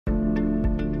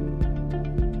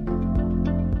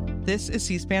This is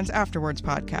C-SPAN's Afterwards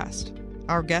podcast.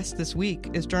 Our guest this week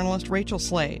is journalist Rachel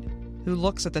Slade, who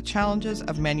looks at the challenges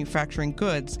of manufacturing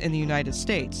goods in the United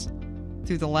States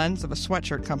through the lens of a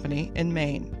sweatshirt company in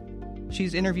Maine.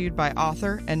 She's interviewed by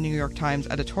author and New York Times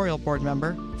editorial board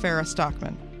member Farah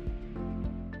Stockman.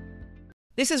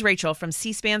 This is Rachel from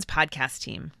C-SPAN's podcast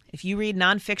team. If you read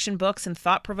nonfiction books and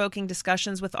thought-provoking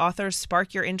discussions with authors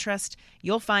spark your interest,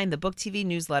 you'll find the Book TV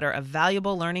newsletter a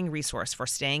valuable learning resource for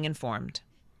staying informed.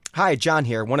 Hi, John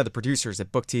here, one of the producers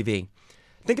at Book TV.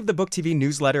 Think of the Book TV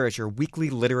newsletter as your weekly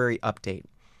literary update,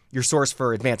 your source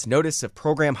for advance notice of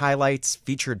program highlights,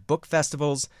 featured book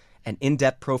festivals, and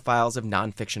in-depth profiles of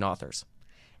nonfiction authors.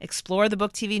 Explore the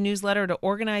Book TV newsletter to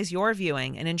organize your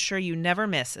viewing and ensure you never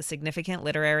miss a significant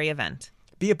literary event.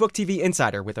 Be a Book TV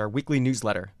insider with our weekly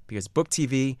newsletter, because Book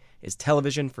TV is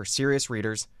television for serious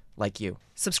readers like you.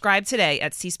 Subscribe today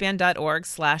at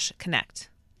cspan.org/connect.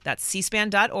 That's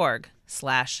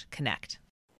cspan.org/connect.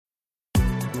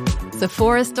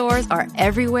 Sephora stores are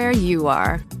everywhere you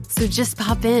are. So just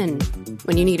pop in.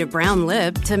 When you need a brown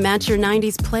lip to match your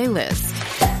 90s playlist.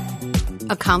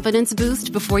 A confidence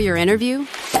boost before your interview?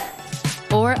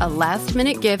 Or a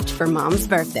last-minute gift for mom's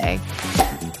birthday?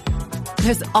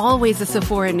 There's always a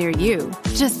Sephora near you.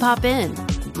 Just pop in.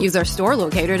 Use our store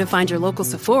locator to find your local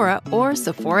Sephora or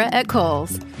Sephora at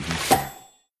Kohl's.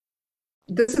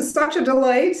 This is such a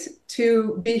delight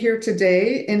to be here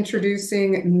today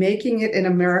introducing Making It in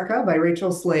America by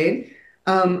Rachel Slade.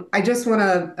 I just want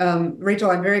to, Rachel,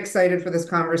 I'm very excited for this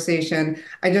conversation.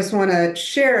 I just want to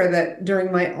share that during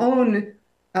my own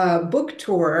book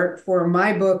tour for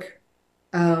my book,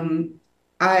 my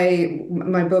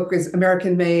book is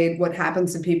American Made, What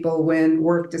Happens to People When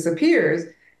Work Disappears.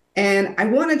 And I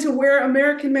wanted to wear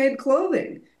American-made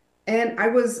clothing. And I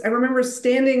remember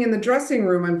standing in the dressing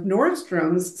room of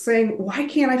Nordstrom's saying, why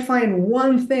can't I find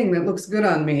one thing that looks good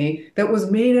on me that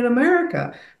was made in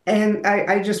America? And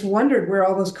I just wondered where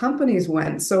all those companies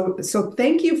went. So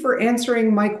thank you for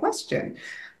answering my question.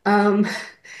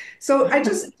 So I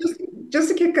just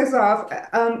to kick us off,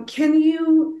 can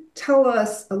you tell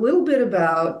us a little bit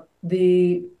about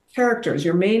the characters,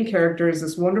 your main characters,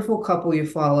 this wonderful couple you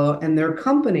follow and their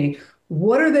company?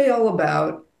 What are they all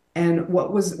about? And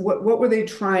what were they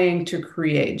trying to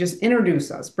create? Just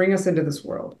introduce us, bring us into this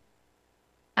world.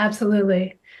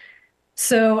 Absolutely.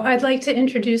 So I'd like to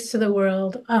introduce to the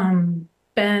world Ben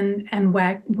and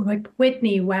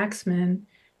Whitney Waxman.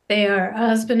 They are a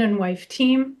husband and wife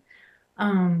team.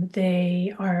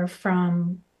 They are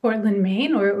from Portland,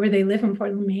 Maine, or they live in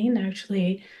Portland, Maine.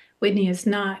 Actually, Whitney is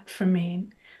not from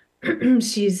Maine.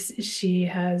 She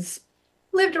has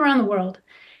lived around the world.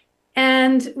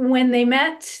 And when they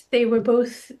met, they were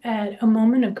both at a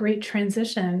moment of great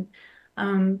transition.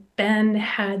 Ben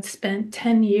had spent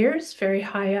 10 years very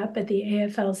high up at the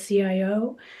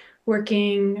AFL-CIO,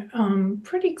 working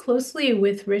pretty closely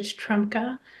with Rich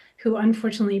Trumka, who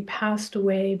unfortunately passed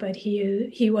away, but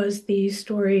he was the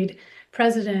storied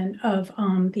president of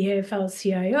the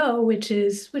AFL-CIO,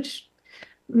 which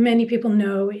many people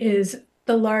know is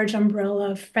the large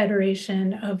umbrella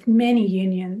federation of many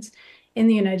unions in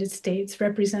the United States,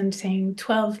 representing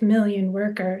 12 million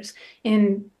workers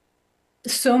in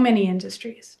so many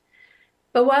industries.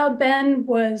 But while Ben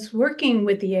was working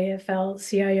with the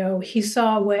AFL-CIO, he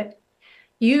saw what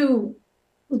you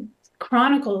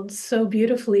chronicled so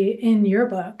beautifully in your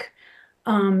book,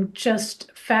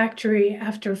 just factory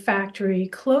after factory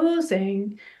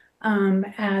closing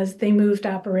as they moved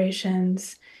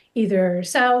operations either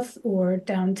south or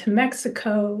down to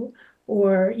Mexico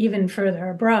or even further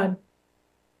abroad.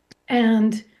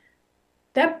 And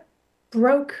that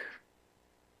broke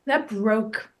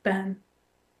Ben.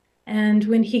 And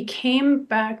when he came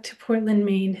back to Portland,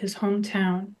 Maine, his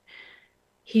hometown,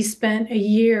 he spent a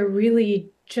year really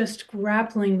just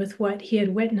grappling with what he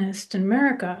had witnessed in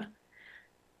America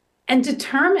and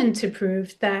determined to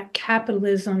prove that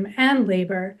capitalism and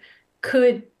labor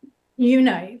could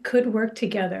unite, could work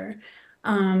together,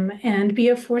 and be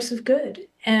a force of good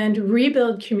and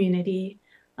rebuild community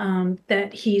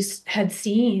that he had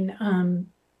seen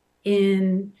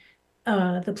in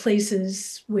the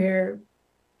places where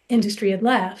industry had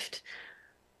left.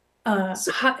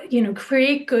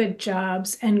 Create good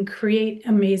jobs and create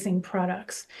amazing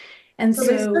products. And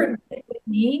so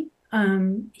Whitney,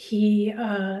 he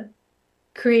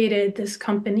created this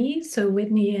company. So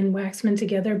Whitney and Waxman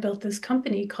together built this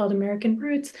company called American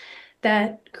Roots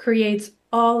that creates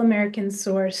all American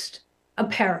sourced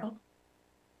apparel.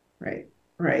 Right.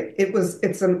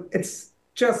 It's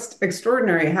just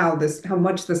extraordinary how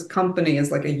much this company is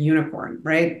like a unicorn,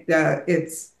 right?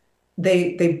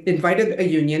 They invited a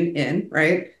union in,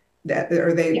 right?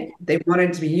 or they wanted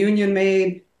it to be union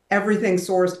made, everything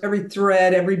sourced, every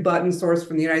thread, every button sourced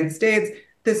from the United States.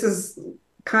 This is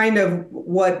kind of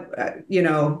what,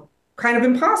 kind of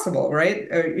impossible, right?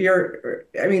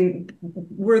 I mean,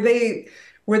 were they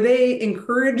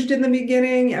encouraged in the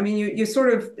beginning? I mean, you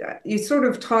sort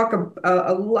of talk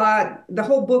a lot. The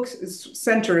whole book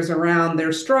centers around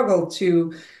their struggle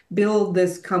to build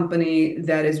this company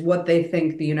that is what they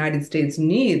think the United States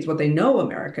needs, what they know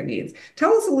America needs.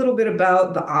 Tell us a little bit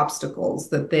about the obstacles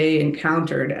that they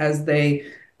encountered as they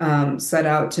set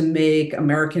out to make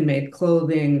American-made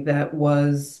clothing that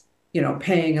was,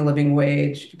 paying a living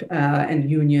wage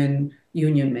and union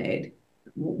made.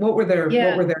 What were their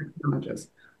challenges?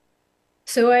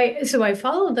 So I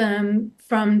followed them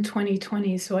from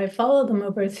 2020. So I followed them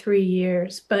over 3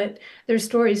 years, but their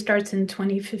story starts in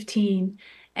 2015.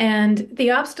 And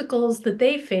the obstacles that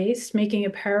they faced making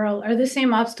apparel are the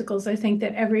same obstacles I think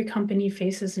that every company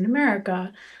faces in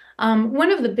America. One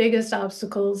of the biggest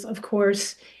obstacles, of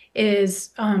course, is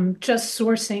just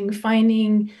sourcing,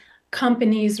 finding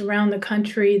companies around the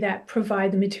country that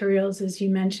provide the materials, as you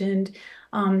mentioned,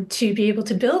 to be able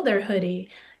to build their hoodie.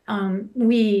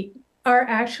 We are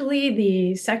actually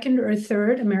the second or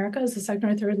third, America is the second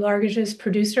or third largest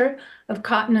producer of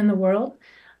cotton in the world.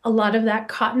 A lot of that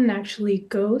cotton actually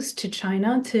goes to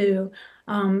China to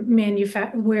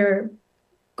manufacture where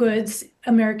goods,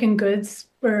 American goods,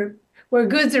 where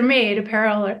goods are made,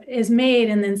 apparel is made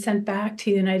and then sent back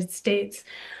to the United States.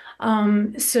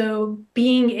 So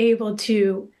being able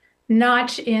to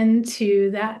notch into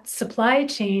that supply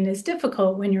chain is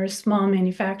difficult when you're a small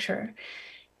manufacturer.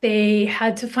 They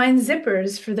had to find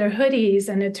zippers for their hoodies,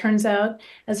 and it turns out,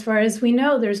 as far as we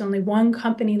know, there's only one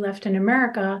company left in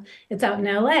America. It's out in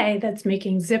LA that's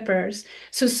making zippers.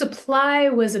 So supply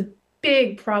was a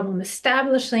big problem,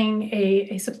 establishing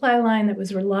a supply line that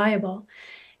was reliable.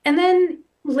 And then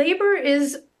labor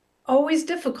is always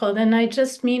difficult, and I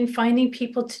just mean finding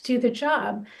people to do the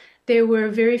job. There were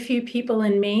very few people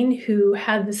in Maine who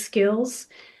had the skills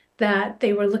that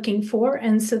they were looking for,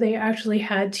 and so they actually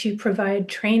had to provide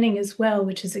training as well,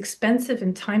 which is expensive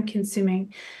and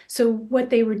time-consuming. So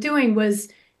what they were doing was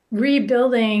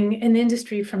rebuilding an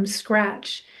industry from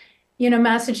scratch.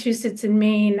 Massachusetts and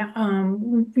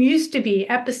Maine used to be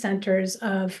epicenters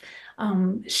of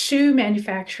shoe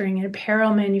manufacturing and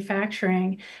apparel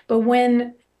manufacturing, but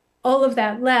when all of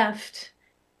that left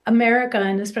America,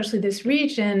 and especially this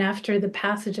region, after the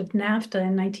passage of NAFTA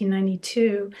in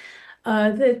 1992,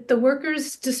 the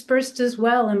workers dispersed as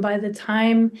well. And by the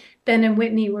time Ben and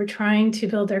Whitney were trying to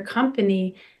build their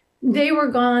company, they were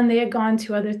gone. They had gone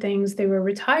to other things. They were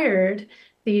retired,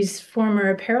 these former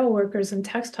apparel workers and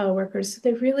textile workers. So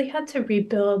they really had to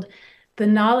rebuild the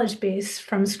knowledge base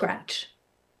from scratch.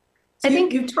 So I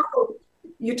think you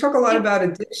talk a lot about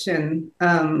addiction.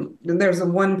 There's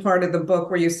one part of the book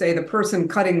where you say the person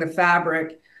cutting the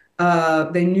fabric,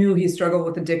 they knew he struggled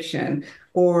with addiction.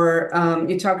 Or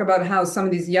you talk about how some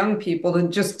of these young people that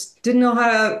just didn't know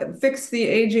how to fix the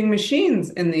aging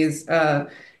machines in these that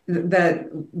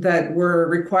were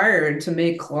required to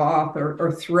make cloth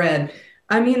or thread.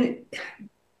 I mean,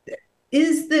 let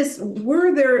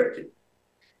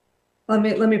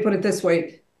me put it this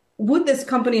way. Would this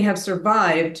company have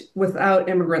survived without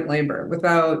immigrant labor,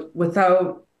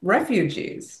 without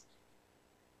refugees?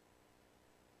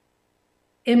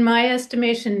 In my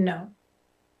estimation, no.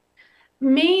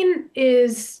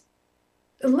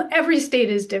 Every state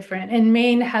is different, and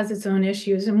Maine has its own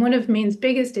issues. And one of Maine's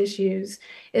biggest issues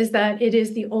is that it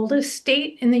is the oldest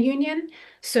state in the union.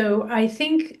 So I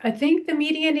think the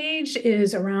median age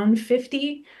is around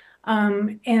 50,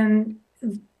 and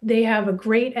they have a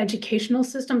great educational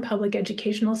system, public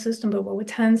educational system. But what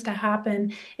tends to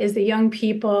happen is the young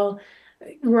people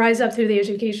rise up through the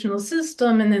educational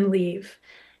system and then leave.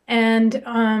 And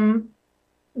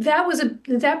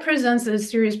that presents a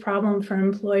serious problem for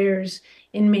employers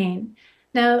in Maine.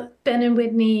 Now, Ben and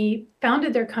Whitney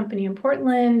founded their company in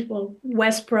Portland,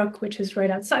 Westbrook, which is right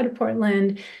outside of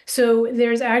Portland. So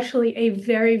there's actually a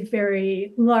very,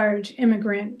 very large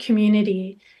immigrant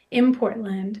community in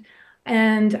Portland.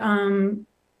 And,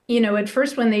 at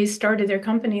first when they started their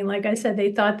company, like I said,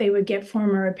 they thought they would get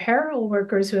former apparel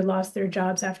workers who had lost their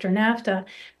jobs after NAFTA.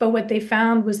 But what they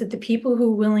found was that the people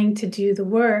who were willing to do the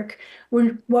work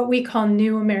were what we call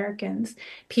new Americans,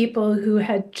 people who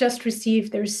had just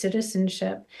received their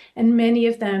citizenship. And many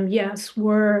of them, yes,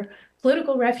 were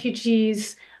political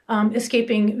refugees,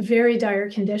 escaping very dire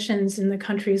conditions in the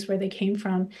countries where they came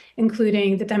from,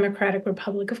 including the Democratic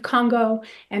Republic of Congo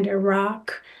and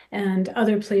Iraq and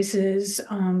other places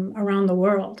around the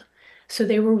world. So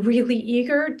they were really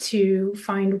eager to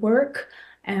find work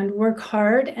and work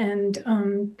hard and,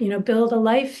 build a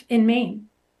life in Maine.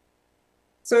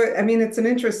 So, I mean, it's an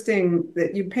interesting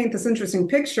that you paint this interesting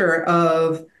picture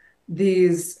of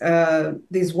these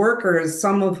workers,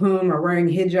 some of whom are wearing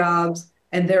hijabs,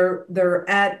 and they're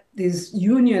at these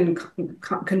union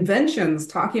conventions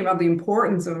talking about the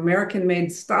importance of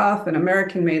American-made stuff and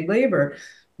American-made labor.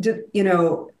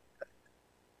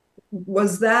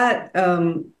 Was that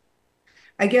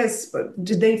I guess,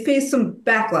 did they face some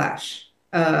backlash?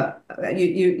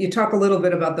 You talk a little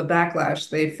bit about the backlash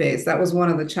they faced. That was one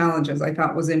of the challenges I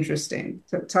thought was interesting.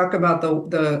 To talk about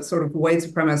the sort of white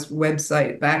supremacist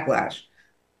website backlash.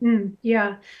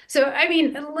 Yeah. So, I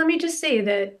mean, let me just say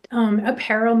that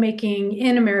apparel making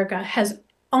in America has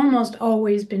almost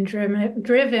always been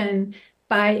driven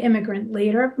by immigrant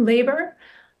labor.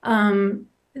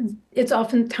 It's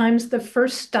oftentimes the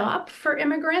first stop for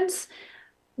immigrants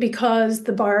because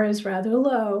the bar is rather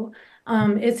low.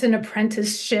 It's an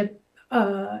apprenticeship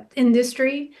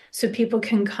industry, so people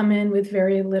can come in with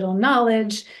very little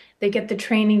knowledge. They get the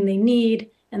training they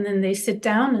need, and then they sit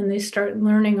down and they start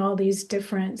learning all these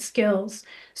different skills.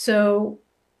 So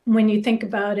when you think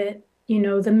about it,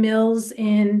 the mills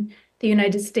in the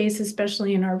United States,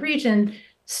 especially in our region,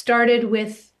 started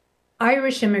with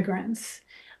Irish immigrants.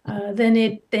 Then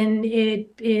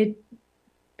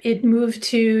it moved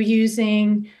to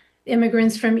using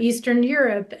immigrants from Eastern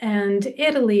Europe and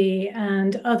Italy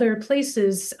and other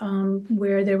places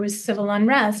where there was civil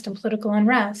unrest and political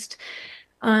unrest.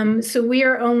 So we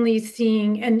are only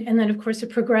seeing, and then of course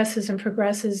it progresses and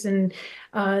progresses, and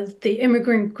the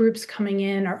immigrant groups coming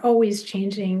in are always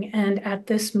changing. And at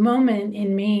this moment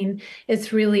in Maine,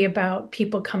 it's really about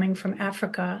people coming from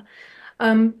Africa.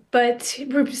 But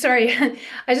sorry,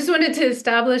 I just wanted to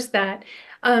establish that.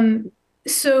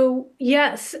 So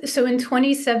yes, so in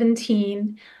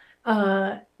 2017,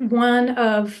 one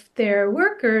of their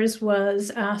workers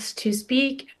was asked to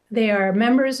speak. They are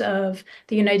members of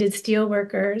the United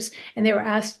Steelworkers, and they were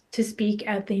asked to speak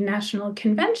at the National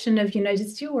Convention of United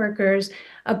Steelworkers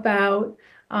about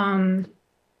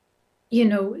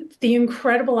the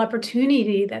incredible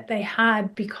opportunity that they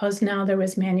had because now there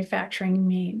was manufacturing in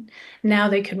Maine. Now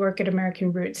they could work at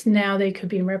American Roots. Now they could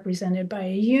be represented by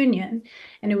a union.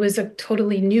 And it was a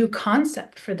totally new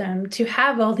concept for them to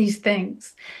have all these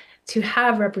things, to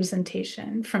have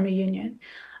representation from a union.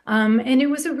 And it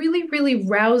was a really, really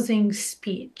rousing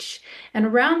speech. And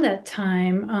around that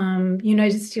time,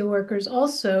 United Steelworkers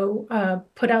also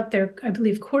put out their, I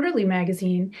believe, quarterly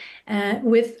magazine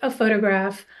with a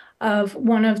photograph of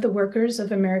one of the workers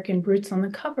of American Roots on the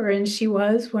cover, and she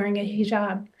was wearing a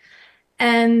hijab.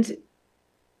 And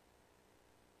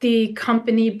the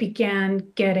company began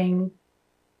getting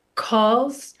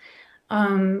calls,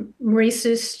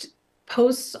 racist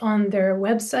posts on their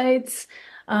websites,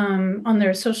 on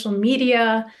their social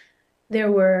media.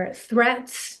 There were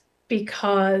threats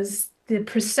because the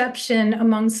perception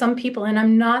among some people, and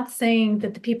I'm not saying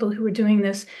that the people who were doing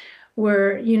this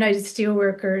were United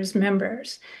Steelworkers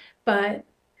members, but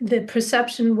the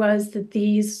perception was that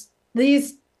these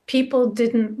people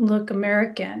didn't look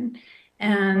American,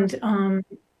 and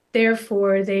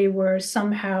therefore they were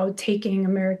somehow taking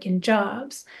American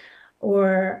jobs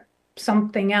or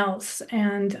something else.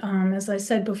 And as I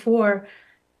said before,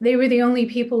 they were the only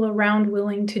people around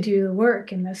willing to do the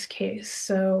work in this case.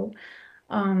 So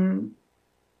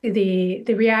the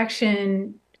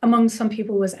reaction among some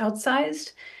people was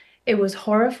outsized. It was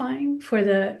horrifying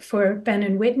for Ben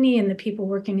and Whitney and the people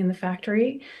working in the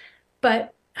factory.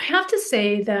 But I have to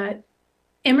say that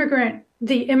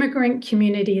the immigrant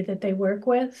community that they work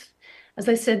with, as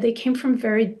I said, they came from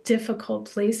very difficult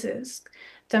places.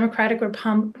 Democratic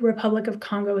Republic of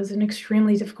Congo is an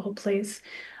extremely difficult place.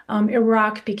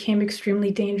 Iraq became extremely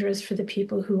dangerous for the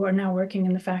people who are now working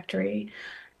in the factory.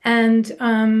 And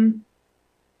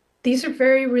these are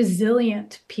very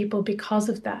resilient people because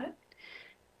of that.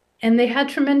 And they had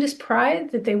tremendous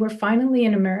pride that they were finally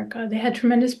in America. They had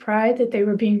tremendous pride that they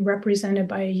were being represented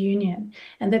by a union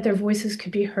and that their voices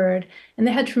could be heard. And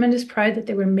they had tremendous pride that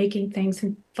they were making things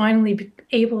and finally be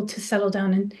able to settle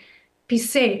down and be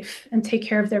safe and take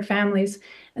care of their families.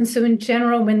 And so in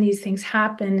general, when these things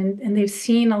happen, and they've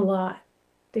seen a lot,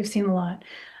 they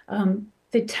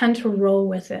tend to roll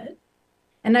with it.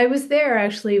 And I was there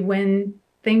actually when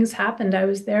things happened. I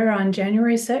was there on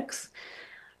January 6th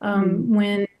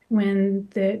when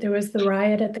there was the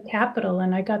riot at the Capitol,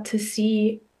 and I got to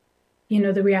see,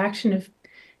 the reaction of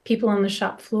people on the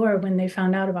shop floor when they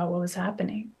found out about what was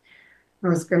happening. I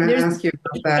was going to ask you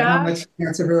about that, how much you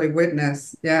had to really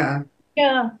witness. Yeah.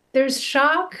 Yeah, there's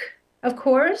shock, of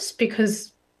course,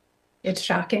 because it's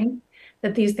shocking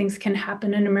that these things can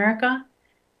happen in America.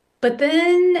 But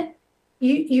then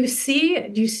you see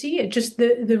it, just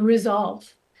the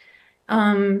resolve,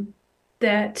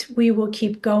 that we will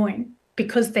keep going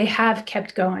because they have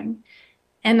kept going.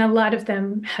 And a lot of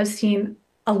them have seen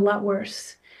a lot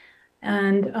worse.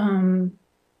 And,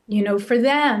 for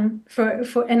them,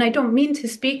 and I don't mean to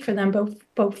speak for them,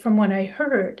 but from what I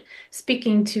heard,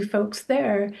 speaking to folks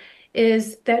there,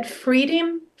 is that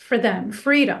freedom for them,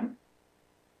 freedom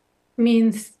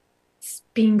means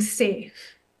being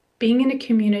safe, being in a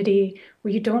community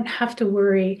where you don't have to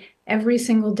worry every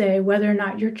single day whether or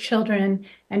not your children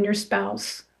and your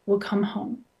spouse will come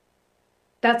home.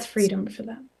 That's freedom for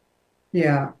them.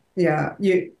 Yeah, yeah.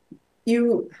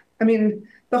 I mean,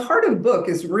 the heart of the book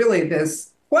is really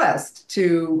this quest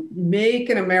to make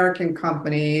an American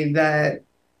company that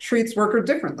treats workers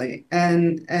differently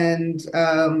and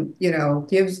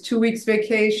gives 2 weeks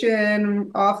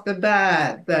vacation off the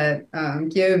bat, that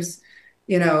gives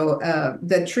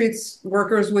that treats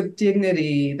workers with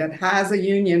dignity, that has a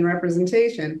union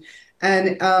representation.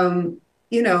 And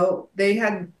they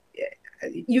had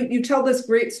you tell this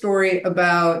great story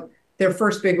about their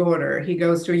first big order. He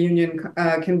goes to a union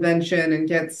convention and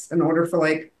gets an order for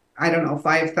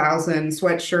 5,000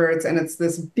 sweatshirts. And it's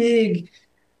this big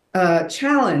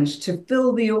challenge to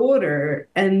fill the order.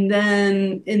 And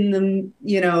then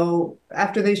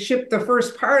after they ship the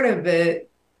first part of it,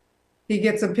 he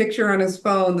gets a picture on his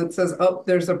phone that says, "Oh,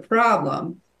 there's a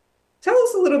problem." Tell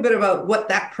us a little bit about what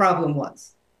that problem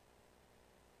was.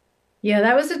 Yeah,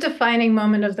 that was a defining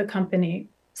moment of the company.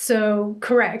 So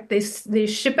correct, they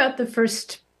ship out the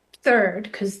first third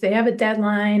because they have a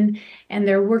deadline and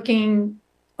they're working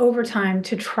overtime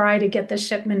to try to get the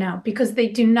shipment out because they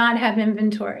do not have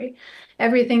inventory.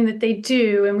 Everything that they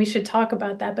do, and we should talk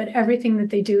about that, but everything that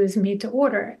they do is made to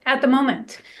order at the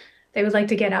moment. They would like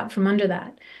to get out from under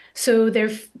that. So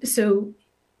Ben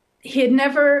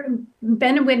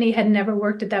and Whitney had never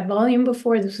worked at that volume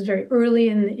before. This was very early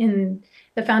in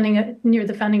near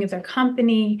the founding of their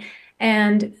company.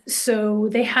 And so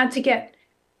they had to get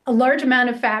a large amount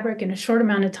of fabric in a short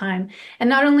amount of time. And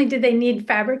not only did they need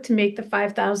fabric to make the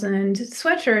 5,000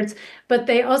 sweatshirts, but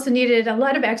they also needed a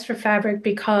lot of extra fabric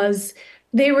because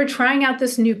they were trying out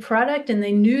this new product and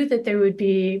they knew that there would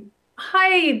be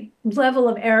high level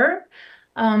of error.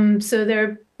 So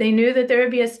they knew that there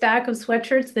would be a stack of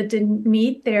sweatshirts that didn't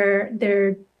meet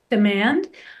their demand.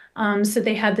 So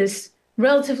they had this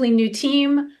relatively new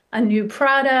team, a new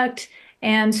product,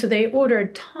 and so they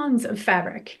ordered tons of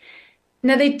fabric.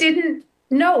 Now, they didn't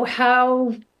know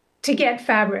how to get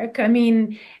fabric. I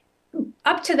mean,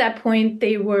 up to that point,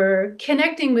 they were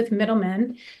connecting with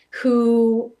middlemen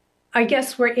who I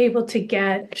guess were able to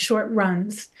get short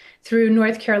runs through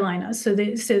North Carolina. So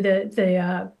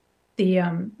the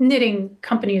knitting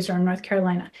companies are in North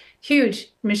Carolina,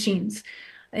 huge machines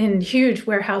in huge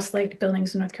warehouse-like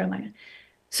buildings in North Carolina.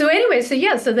 So anyway,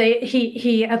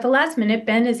 he at the last minute,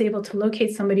 Ben is able to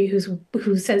locate somebody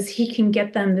who says he can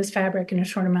get them this fabric in a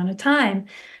short amount of time.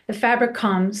 The fabric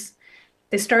comes,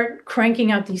 they start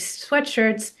cranking out these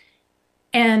sweatshirts,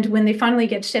 and when they finally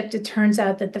get shipped, it turns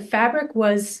out that the fabric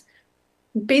was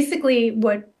basically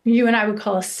what you and I would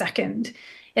call a second.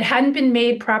 It hadn't been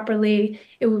made properly.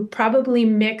 It would probably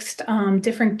mixed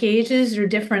different gauges or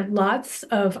different lots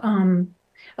of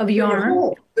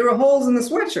yarn. There were holes in the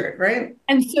sweatshirt, right?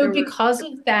 And so because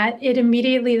of that,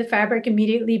 the fabric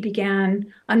immediately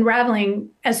began unraveling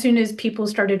as soon as people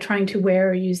started trying to wear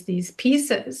or use these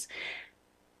pieces.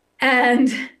 And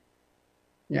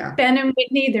yeah, Ben and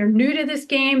Whitney, they're new to this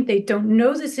game. They don't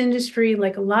know this industry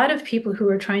like a lot of people who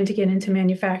are trying to get into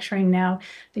manufacturing now.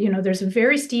 There's a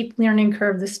very steep learning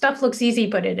curve. This stuff looks easy,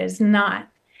 but it is not.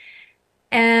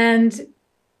 And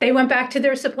they went back to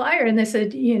their supplier and they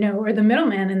said, or the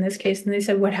middleman in this case, and they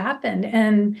said, what happened?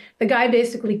 And the guy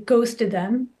basically ghosted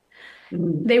them.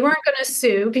 Mm-hmm. They weren't going to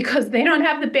sue because they don't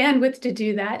have the bandwidth to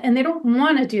do that. And they don't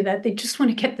want to do that. They just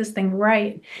want to get this thing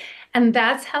right. And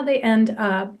that's how they end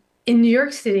up in New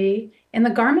York City in the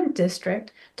garment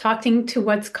district, talking to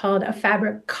what's called a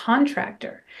fabric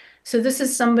contractor. So this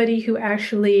is somebody who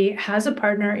actually has a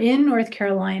partner in North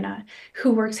Carolina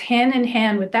who works hand in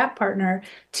hand with that partner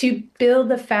to build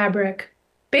the fabric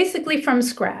basically from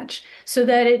scratch so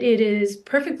that it is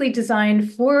perfectly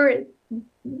designed for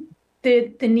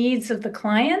the needs of the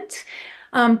client.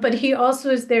 But he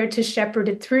also is there to shepherd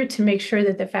it through to make sure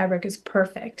that the fabric is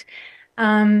perfect.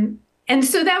 And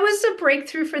so that was a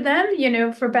breakthrough for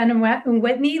them, for Ben and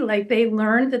Whitney. Like they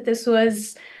learned that this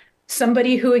was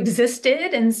somebody who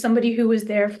existed and somebody who was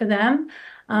there for them.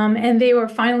 And they were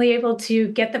finally able to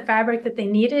get the fabric that they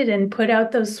needed and put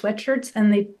out those sweatshirts,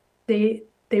 and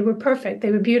they were perfect.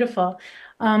 They were beautiful.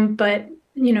 But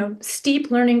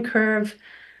steep learning curve.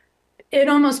 It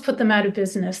almost put them out of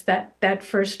business, that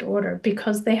first order,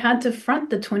 because they had to front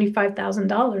the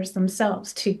 $25,000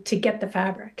 themselves to get the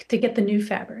fabric, to get the new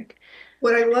fabric.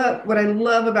 What I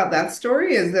love about that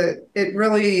story is that it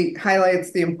really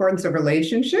highlights the importance of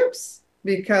relationships,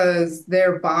 because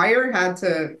their buyer had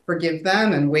to forgive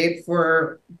them and wait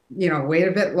a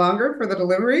bit longer for the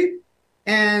delivery.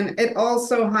 And it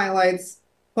also highlights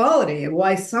quality and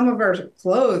why some of our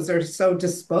clothes are so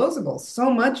disposable.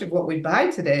 So much of what we buy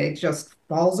today just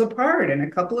falls apart in a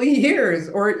couple of years,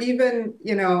 or even,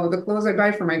 the clothes I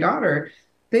buy for my daughter,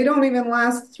 they don't even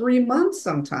last 3 months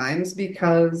sometimes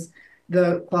because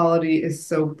the quality is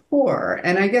so poor.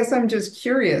 And I guess I'm just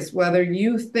curious whether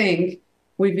you think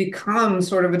we've become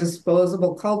sort of a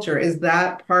disposable culture. Is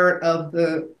that part of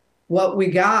what we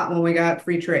got when we got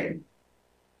free trade?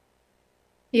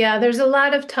 Yeah, there's a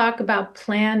lot of talk about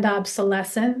planned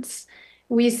obsolescence.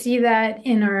 We see that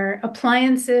in our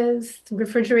appliances.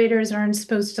 Refrigerators aren't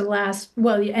supposed to last,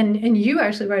 well, and you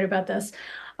actually write about this.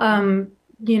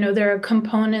 There are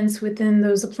components within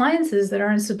those appliances that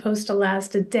aren't supposed to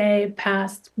last a day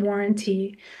past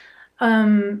warranty.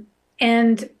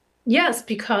 And yes,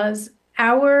 because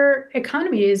our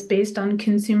economy is based on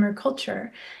consumer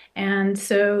culture. And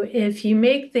so if you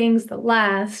make things that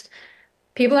last,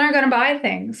 people aren't going to buy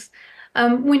things.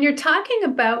 When you're talking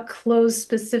about clothes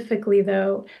specifically,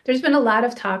 though, there's been a lot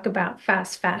of talk about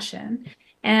fast fashion,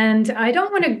 and I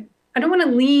don't want to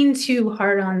lean too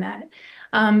hard on that,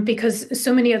 because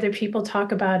so many other people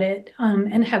talk about it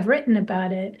and have written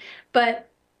about it. But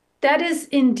that is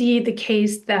indeed the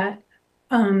case that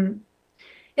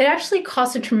it actually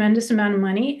costs a tremendous amount of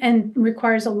money and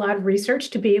requires a lot of research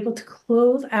to be able to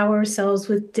clothe ourselves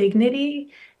with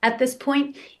dignity. At this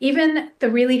point, even the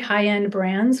really high-end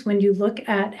brands, when you look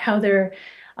at how their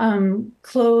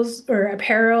clothes or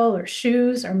apparel or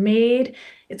shoes are made,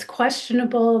 it's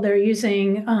questionable. They're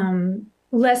using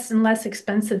less and less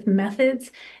expensive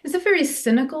methods. It's a very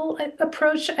cynical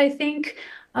approach, I think.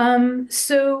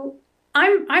 So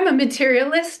I'm a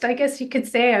materialist, I guess you could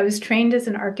say. I was trained as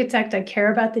an architect. I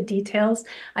care about the details.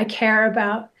 I care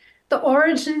about the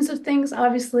origins of things,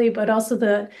 obviously, but also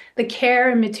the care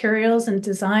and materials and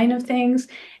design of things.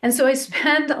 And so I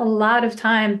spend a lot of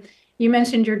time. You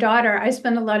mentioned your daughter. I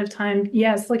spend a lot of time,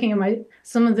 yes, looking at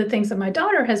some of the things that my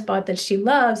daughter has bought that she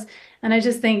loves. And I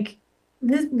just think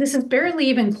this is barely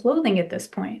even clothing at this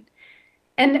point.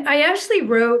 And I actually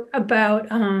wrote about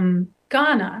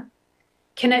Ghana.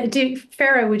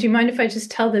 Farah, would you mind if I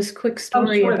just tell this quick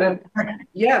story sure, about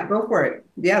Yeah, go for it.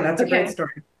 Yeah, that's a Okay. great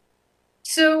story.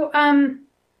 So,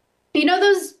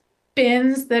 those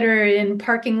bins that are in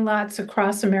parking lots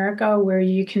across America where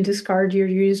you can discard your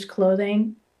used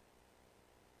clothing?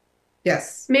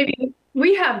 Yes. Maybe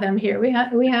we have them here. We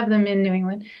have them in New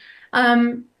England.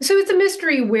 So it's a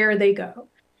mystery where they go.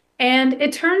 And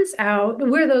it turns out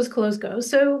where those clothes go.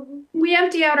 So we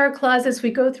empty out our closets,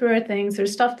 we go through our things,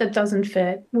 there's stuff that doesn't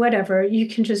fit, whatever. You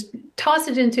can just toss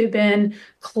it into a bin,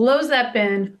 close that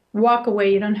bin, walk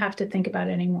away. You don't have to think about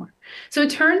it anymore. So it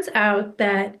turns out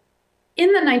that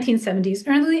in the 1970s,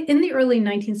 in the early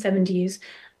 1970s,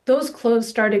 those clothes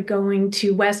started going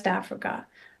to West Africa,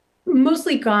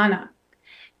 mostly Ghana.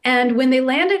 And when they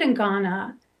landed in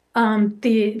Ghana,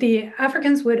 the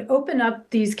Africans would open up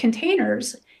these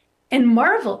containers and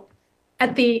marvel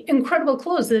at the incredible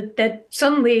clothes that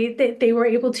suddenly they were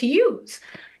able to use.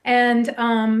 And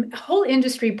a whole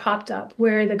industry popped up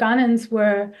where the Ghanaians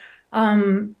were,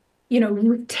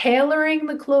 tailoring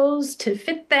the clothes to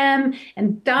fit them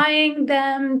and dyeing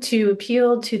them to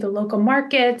appeal to the local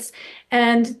markets,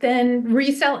 and then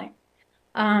reselling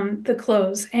the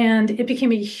clothes. And it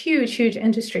became a huge, huge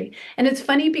industry. And it's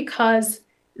funny because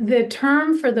the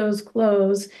term for those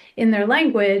clothes in their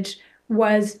language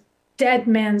was dead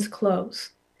man's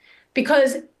clothes,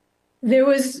 because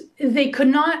they could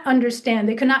not understand,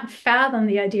 they could not fathom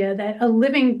the idea that a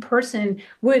living person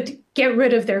would get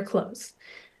rid of their clothes.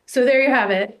 So there you have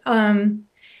it. Right.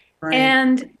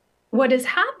 And what has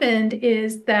happened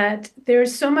is that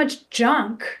there's so much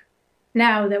junk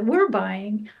now that we're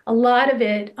buying, a lot of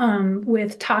it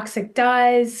with toxic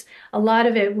dyes, a lot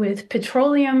of it with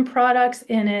petroleum products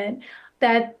in it,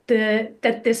 that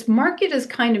this market is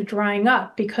kind of drying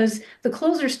up because the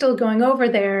clothes are still going over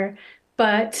there,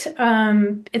 but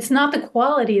it's not the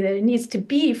quality that it needs to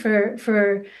be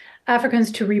for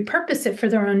Africans to repurpose it for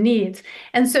their own needs.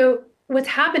 And so what's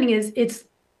happening is it's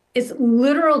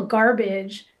literal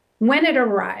garbage when it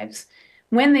arrives,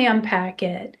 when they unpack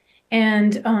it,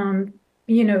 and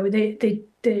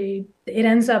it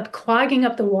ends up clogging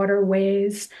up the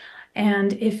waterways.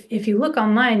 And if you look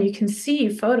online, you can see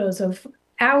photos of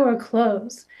our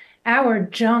clothes, our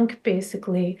junk,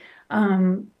 basically,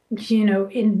 in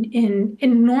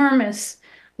enormous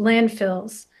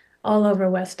landfills all over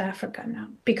West Africa now,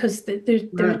 because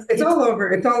It's all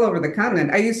over. It's all over the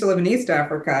continent. I used to live in East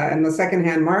Africa, and the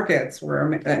secondhand markets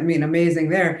were, I mean, amazing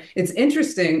there. It's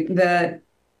interesting that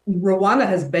Rwanda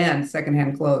has banned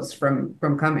secondhand clothes from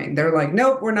coming. They're like,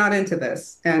 nope, we're not into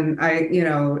this. And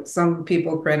some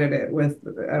people credit it with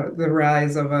the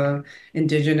rise of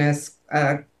indigenous,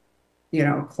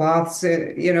 cloths,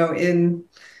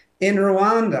 in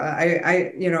Rwanda.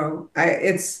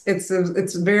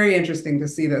 It's very interesting to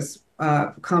see this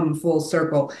come full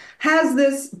circle. Has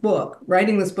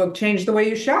writing this book, changed the way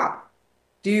you shop?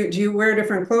 Do you wear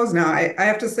different clothes now? I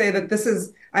have to say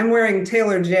that I'm wearing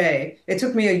Taylor J. It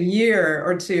took me a year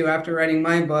or two after writing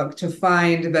my book to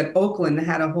find that Oakland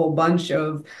had a whole bunch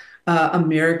of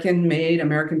American-made,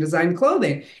 American-designed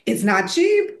clothing. It's not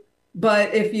cheap,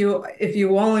 but if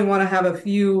you only want to have a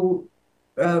few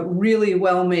really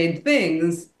well-made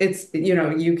things,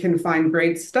 you can find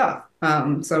great stuff.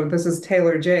 So this is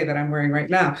Taylor J that I'm wearing right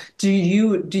now. Do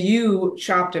you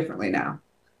shop differently now?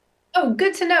 Oh,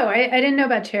 good to know. I didn't know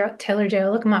about Taylor J.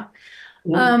 I'll look him up.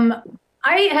 Yeah.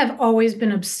 I have always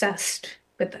been obsessed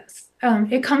with this.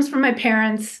 It comes from my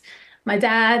parents. My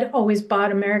dad always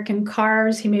bought American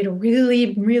cars. He made a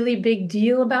really, really big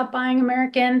deal about buying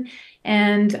American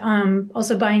and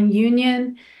also buying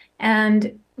Union.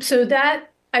 And so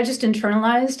that I just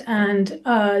internalized. And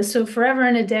so forever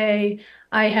and a day,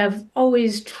 I have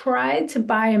always tried to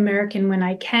buy American when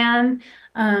I can.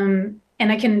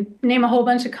 And I can name a whole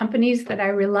bunch of companies that I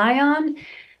rely on.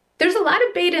 There's a lot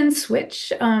of bait and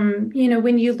switch.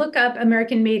 When you look up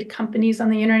American-made companies on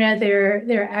the internet,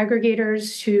 they're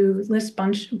aggregators who list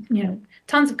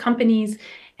tons of companies,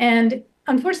 and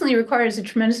unfortunately, it requires a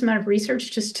tremendous amount of research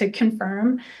just to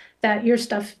confirm that your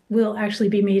stuff will actually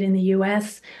be made in the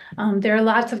U.S. There are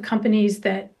lots of companies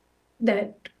that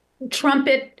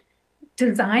trumpet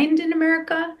designed in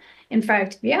America. In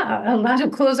fact, yeah, a lot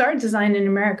of clothes are designed in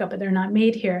America, but they're not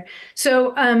made here.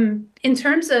 So in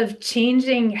terms of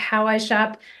changing how I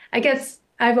shop, I guess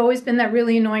I've always been that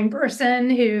really annoying person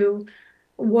who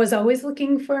was always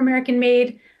looking for American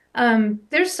made.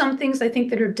 There's some things I think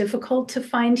that are difficult to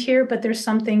find here, but there's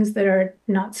some things that are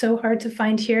not so hard to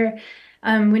find here.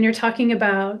 When you're talking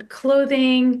about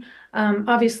clothing,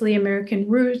 obviously American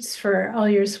roots for all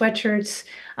your sweatshirts,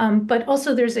 but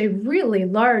also there's a really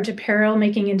large apparel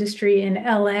making industry in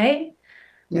LA.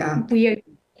 Yeah.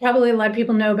 Probably a lot of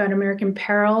people know about American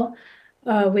Apparel,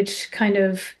 which kind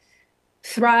of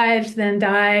thrived, then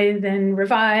died, then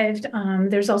revived.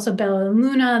 There's also Bella and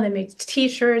Luna that makes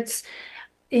t-shirts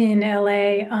in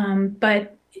LA.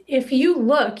 But if you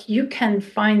look, you can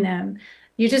find them.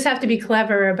 You just have to be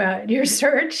clever about your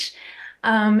search.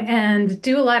 And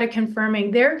do a lot of confirming.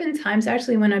 There have been times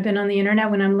actually when I've been on the internet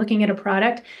when I'm looking at a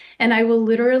product and I will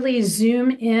literally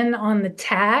zoom in on the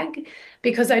tag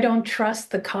because I don't trust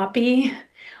the copy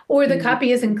or the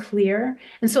copy isn't clear.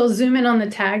 And so I'll zoom in on the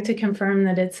tag to confirm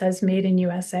that it says made in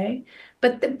USA.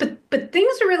 But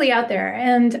things are really out there.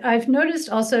 And I've noticed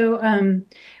also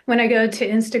when I go to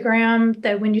Instagram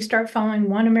that when you start following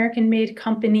one American made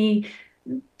company,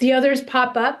 the others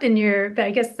pop up in I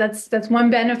guess that's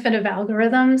one benefit of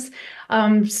algorithms.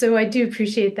 So I do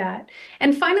appreciate that.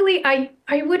 And finally,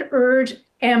 I would urge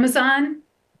Amazon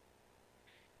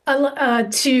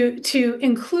to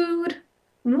include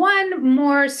one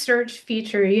more search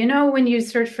feature. When you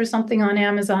search for something on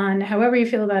Amazon, however you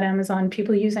feel about Amazon,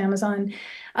 people use Amazon.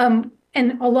 And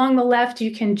along the left,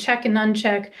 you can check and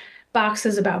uncheck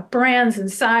boxes about brands and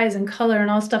size and color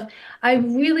and all stuff. I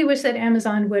really wish that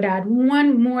Amazon would add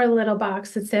one more little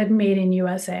box that said made in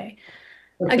USA.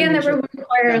 Again, that would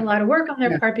require a lot of work on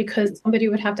their part because somebody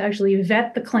would have to actually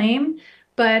vet the claim.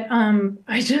 But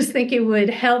I just think it would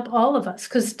help all of us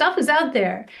because stuff is out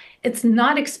there. It's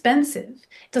not expensive.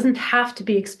 It doesn't have to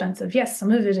be expensive. Yes,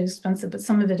 some of it is expensive, but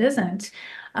some of it isn't.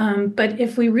 But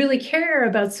if we really care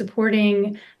about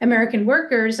supporting American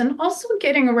workers and also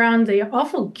getting around the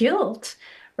awful guilt,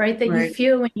 right, that you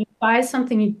feel when you buy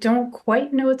something, you don't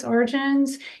quite know its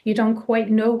origins, you don't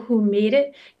quite know who made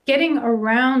it, getting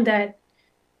around that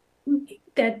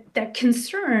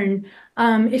concern,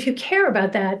 if you care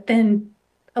about that, then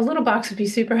a little box would be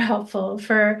super helpful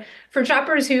for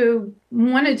shoppers who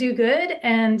want to do good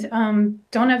and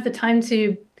don't have the time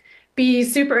to be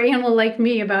super anal like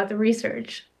me about the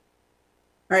research.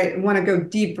 All right, I want to go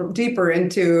deeper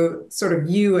into sort of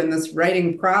you and this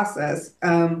writing process.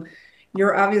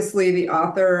 You're obviously the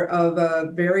author of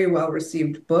a very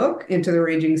well-received book, Into the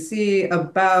Raging Sea,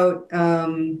 about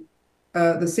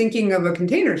the sinking of a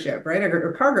container ship, right,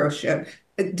 a cargo ship.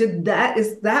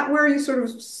 is that where you sort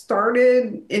of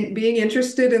started in being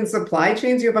interested in supply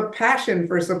chains? You have a passion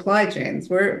for supply chains.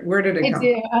 Where did it I come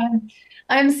do. from?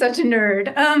 I'm such a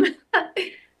nerd.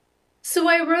 So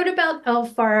I wrote about El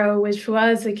Faro, which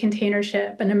was a container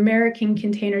ship, an American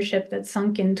container ship that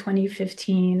sunk in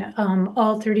 2015.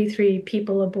 All 33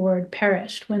 people aboard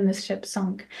perished when the ship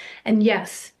sunk. And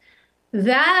yes,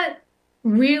 that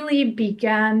really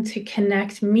began to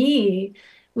connect me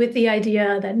with the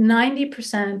idea that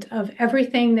 90% of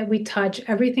everything that we touch,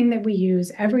 everything that we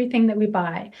use, everything that we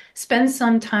buy spends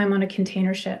some time on a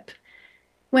container ship.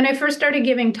 When I first started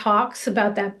giving talks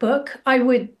about that book, I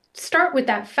would start with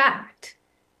that fact.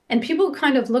 And people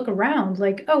kind of look around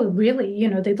like, oh, really?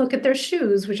 They look at their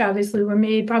shoes, which obviously were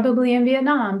made probably in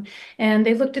Vietnam. And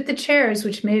they looked at the chairs,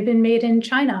 which may have been made in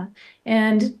China.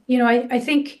 And, I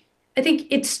think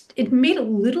it made a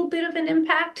little bit of an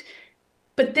impact,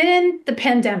 but then the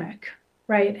pandemic,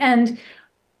 right? And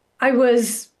I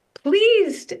was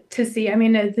pleased to see,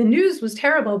 the news was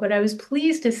terrible, but I was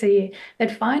pleased to see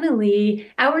that finally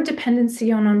our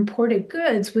dependency on imported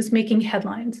goods was making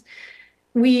headlines.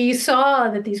 We saw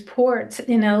that these ports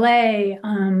in LA,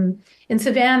 in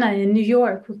Savannah, in New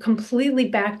York were completely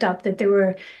backed up, that there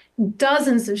were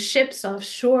dozens of ships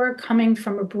offshore coming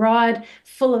from abroad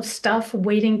full of stuff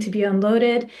waiting to be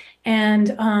unloaded.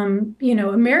 And,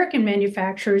 American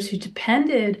manufacturers who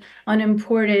depended on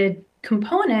imported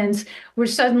components were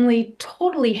suddenly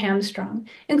totally hamstrung,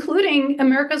 including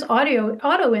America's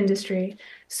auto industry.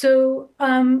 So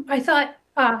I thought,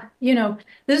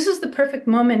 this is the perfect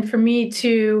moment for me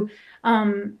to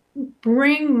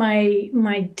bring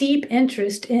my deep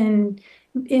interest in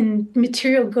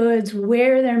material goods,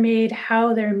 where they're made,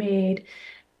 how they're made,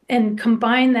 and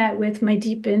combine that with my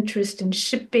deep interest in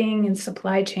shipping and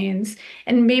supply chains,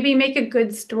 and maybe make a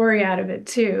good story out of it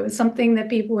too, something that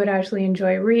people would actually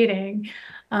enjoy reading.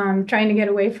 Trying to get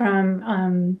away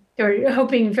from, or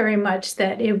hoping very much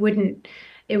that it wouldn't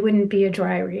be a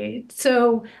dry read.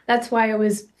 So that's why I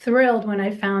was thrilled when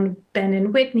I found Ben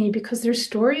and Whitney, because their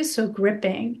story is so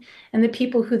gripping, and the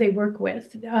people who they work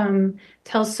with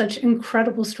tell such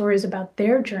incredible stories about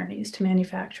their journeys to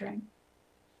manufacturing.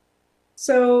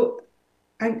 So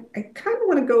I kind of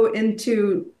want to go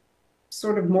into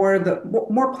sort of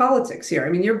more politics here. I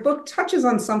mean, your book touches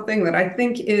on something that I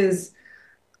think is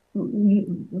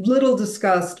little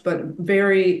discussed, but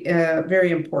very,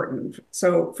 very important.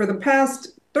 So for the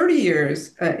past 30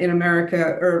 years in America,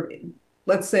 or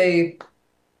let's say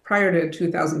prior to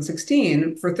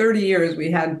 2016, for 30 years, we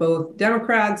had both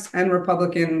Democrats and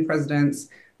Republican presidents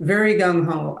very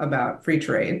gung-ho about free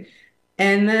trade.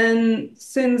 And then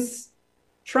since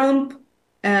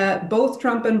both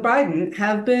Trump and Biden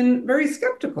have been very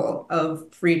skeptical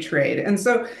of free trade. And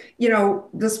so,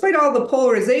 despite all the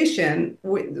polarization,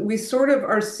 we sort of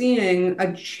are seeing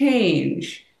a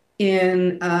change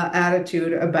in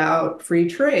attitude about free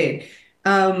trade.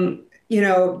 Do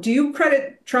you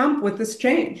credit Trump with this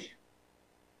change?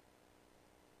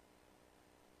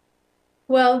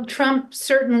 Well, Trump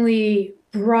certainly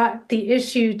brought the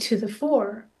issue to the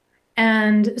fore,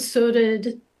 and so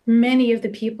did many of the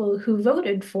people who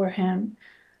voted for him.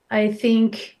 I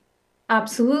think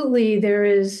absolutely there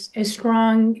is a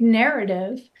strong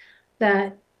narrative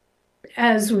that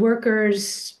as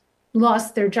workers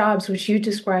lost their jobs, which you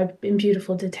describe in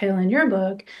beautiful detail in your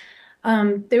book,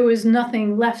 there was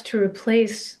nothing left to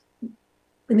replace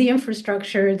the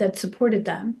infrastructure that supported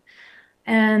them.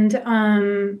 And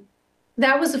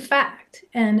that was a fact.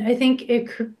 And I think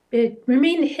it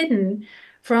remained hidden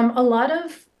from a lot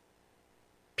of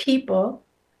people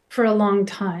for a long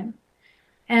time.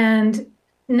 And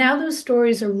now those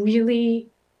stories are really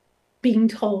being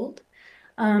told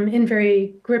in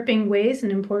very gripping ways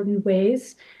and important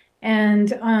ways.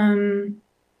 And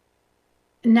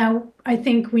now I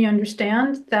think we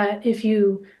understand that if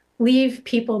you leave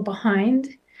people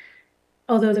behind,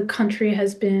 although the country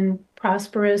has been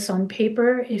prosperous on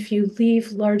paper, if you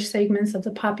leave large segments of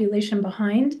the population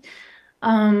behind,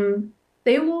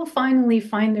 they will finally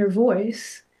find their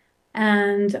voice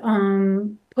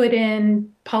and put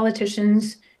in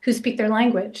politicians who speak their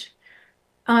language.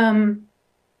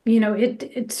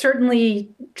 It certainly,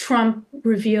 Trump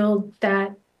revealed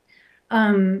that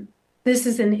this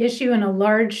is an issue, and a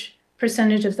large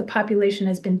percentage of the population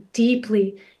has been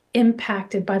deeply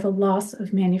impacted by the loss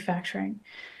of manufacturing.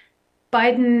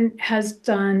 Biden has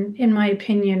done, in my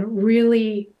opinion,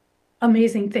 really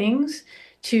amazing things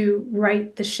to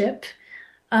right the ship.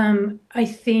 I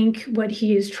think what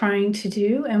he is trying to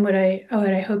do, and what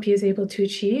I hope he is able to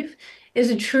achieve, is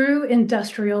a true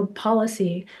industrial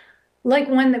policy, like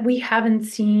one that we haven't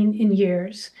seen in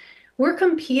years, we're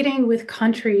competing with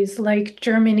countries like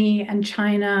Germany and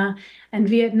China and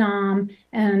Vietnam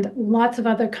and lots of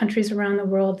other countries around the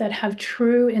world that have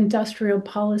true industrial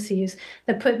policies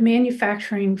that put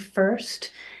manufacturing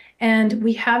first. And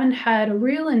we haven't had a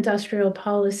real industrial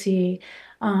policy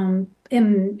in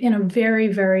a very,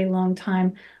 very long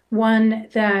time, one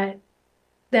that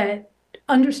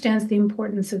understands the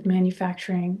importance of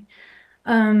manufacturing.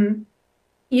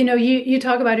 You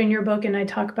talk about in your book, and I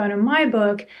talk about in my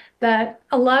book, that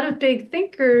a lot of big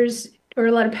thinkers or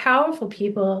a lot of powerful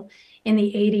people in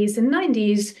the 80s and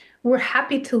 90s were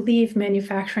happy to leave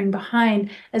manufacturing behind,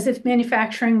 as if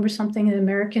manufacturing were something that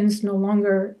Americans no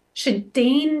longer should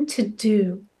deign to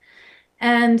do.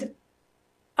 And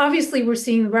obviously, we're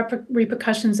seeing the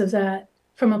repercussions of that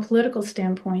from a political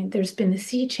standpoint. There's been a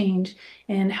sea change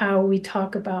in how we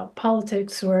talk about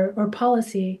politics or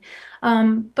policy.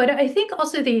 But I think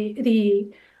also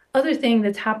the other thing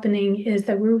that's happening is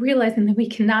that we're realizing that we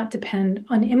cannot depend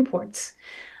on imports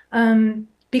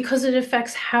because it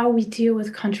affects how we deal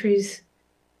with countries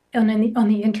on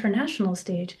the international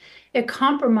stage. It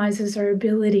compromises our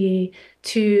ability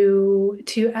to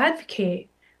advocate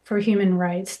for human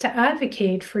rights, to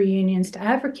advocate for unions, to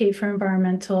advocate for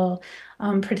environmental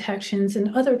protections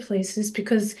in other places,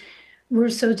 because we're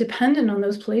so dependent on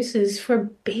those places for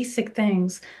basic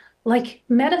things like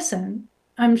medicine.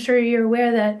 I'm sure you're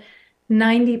aware that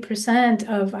 90%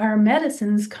 of our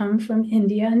medicines come from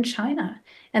India and China.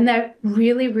 And that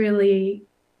really, really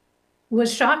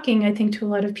was shocking, I think, to a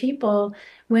lot of people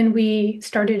when we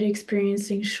started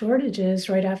experiencing shortages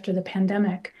right after the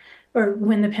pandemic, or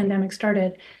when the pandemic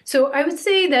started. So I would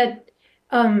say that,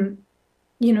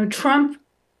 Trump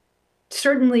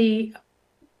certainly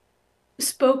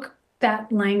spoke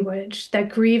that language, that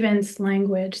grievance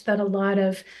language that a lot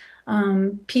of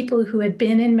people who had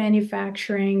been in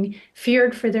manufacturing,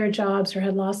 feared for their jobs or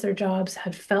had lost their jobs,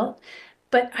 had felt.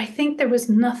 But I think there was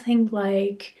nothing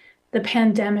like the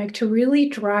pandemic to really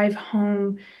drive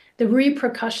home the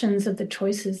repercussions of the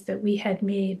choices that we had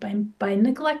made by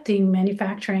neglecting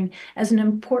manufacturing as an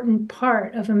important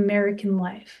part of American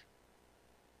life.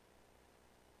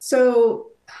 So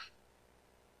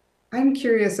I'm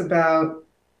curious about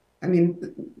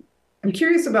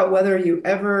whether you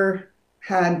ever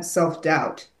had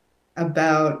self-doubt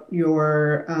about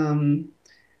your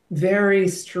very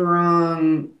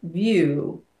strong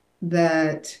view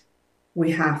that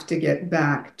we have to get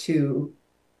back to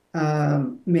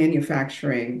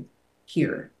manufacturing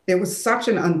here. It was such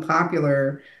an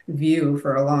unpopular view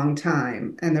for a long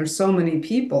time. And there's so many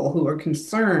people who are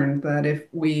concerned that if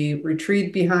we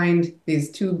retreat behind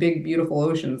these two big, beautiful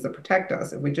oceans that protect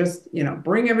us, if we just,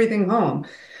 bring everything home,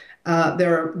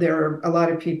 there are a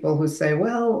lot of people who say,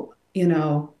 well,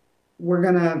 we're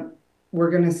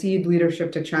gonna cede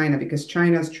leadership to China because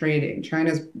China's trading,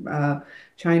 China's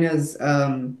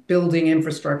building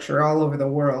infrastructure all over the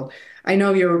world. I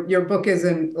know your book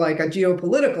isn't like a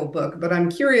geopolitical book, but I'm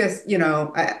curious.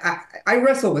 I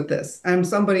wrestle with this. I'm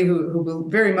somebody who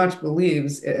very much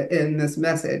believes in this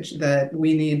message that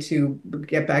we need to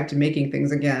get back to making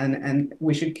things again, and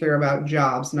we should care about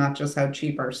jobs, not just how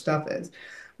cheap our stuff is.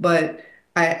 But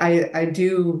I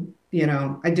do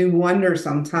wonder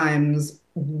sometimes,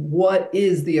 what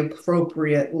is the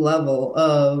appropriate level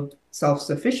of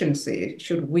self-sufficiency?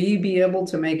 Should we be able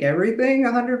to make everything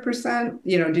 100%?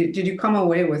 Did you come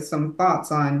away with some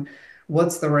thoughts on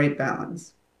what's the right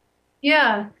balance?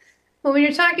 Yeah. Well, when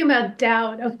you're talking about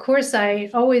doubt, of course, I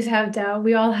always have doubt.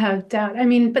 We all have doubt.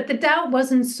 But the doubt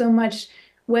wasn't so much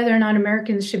whether or not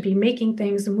Americans should be making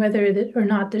things and whether or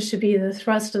not this should be the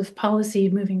thrust of policy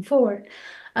moving forward.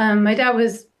 My doubt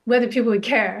was whether people would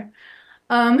care.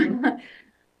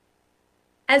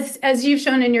 As you've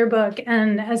shown in your book,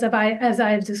 and as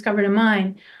I've discovered in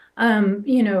mine,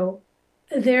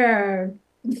 there are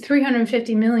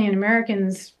 350 million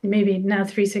Americans, maybe now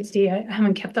 360. I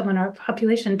haven't kept up on our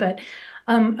population, but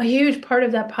a huge part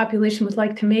of that population would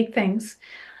like to make things.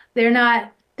 They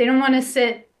don't want to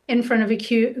sit in front of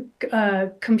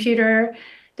a computer.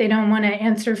 They don't want to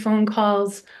answer phone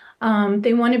calls.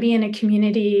 They want to be in a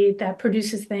community that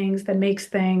produces things, that makes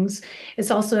things.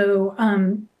 It's also,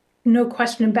 no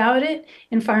question about it,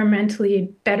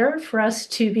 environmentally better for us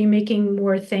to be making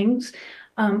more things.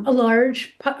 A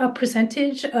large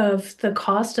percentage of the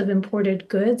cost of imported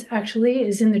goods actually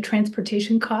is in the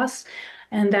transportation costs,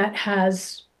 and that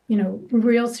has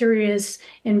real serious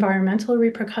environmental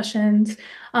repercussions.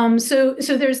 So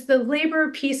there's the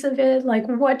labor piece of it, like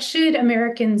what should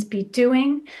Americans be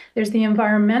doing? There's the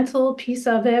environmental piece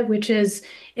of it, which is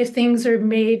if things are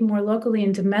made more locally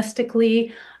and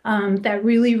domestically, that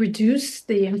really reduce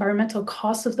the environmental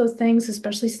costs of those things,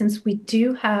 especially since we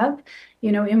do have,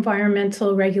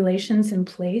 environmental regulations in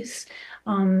place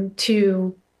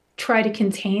to try to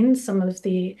contain some of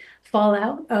the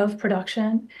fallout of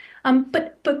production.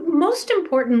 But most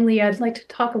importantly, I'd like to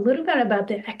talk a little bit about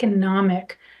the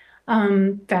economic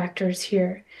factors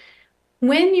here.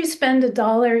 When you spend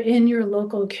 $1 in your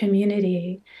local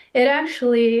community, it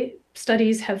actually,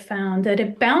 studies have found that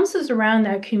it bounces around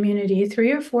that community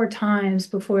 3 or 4 times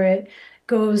before it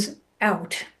goes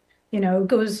out,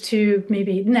 goes to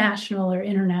maybe national or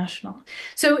international.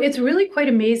 So it's really quite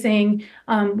amazing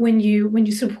when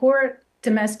you support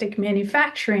domestic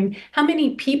manufacturing, how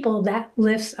many people that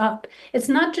lifts up. It's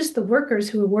not just the workers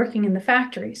who are working in the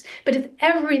factories, but it's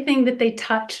everything that they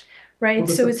touch, right?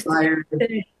 So it's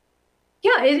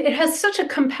it has such a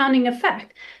compounding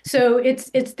effect. So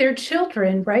it's their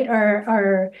children, right,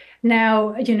 are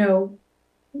now,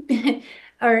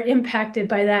 are impacted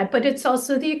by that. But it's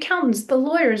also the accountants, the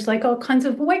lawyers, like all kinds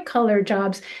of white collar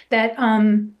jobs that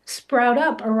sprout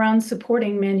up around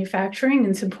supporting manufacturing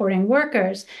and supporting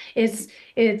workers. It's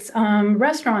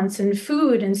restaurants and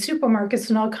food and supermarkets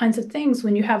and all kinds of things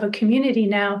when you have a community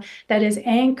now that is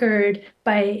anchored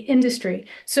by industry.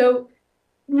 So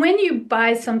when you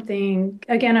buy something,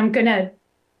 again, I'm gonna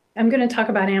talk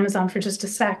about Amazon for just a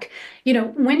sec.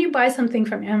 When you buy something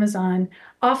from Amazon,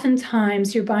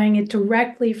 oftentimes you're buying it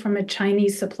directly from a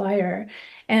Chinese supplier.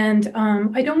 And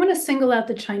I don't want to single out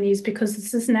the Chinese because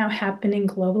this is now happening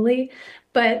globally,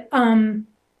 but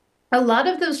a lot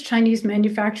of those Chinese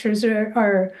manufacturers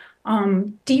are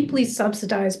deeply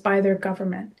subsidized by their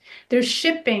government. Their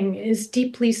shipping is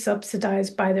deeply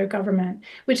subsidized by their government,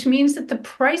 which means that the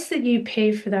price that you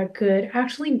pay for that good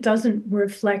actually doesn't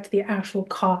reflect the actual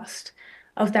cost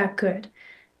of that good.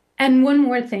 And one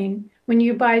more thing, when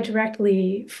you buy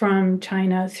directly from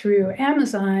China through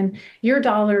Amazon, your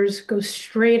dollars go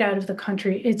straight out of the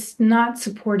country. It's not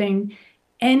supporting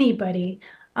anybody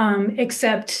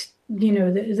except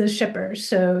the shipper,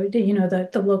 so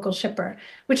the local shipper,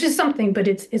 which is something, but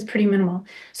it's pretty minimal.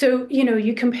 So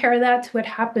you compare that to what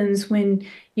happens when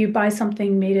you buy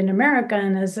something made in America,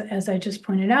 and as I just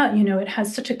pointed out, it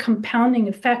has such a compounding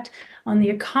effect on the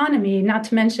economy, not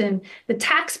to mention the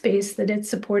tax base that it's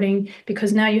supporting,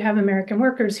 because now you have American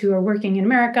workers who are working in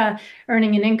America,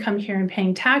 earning an income here and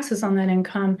paying taxes on that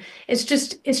income. It's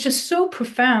just so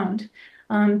profound,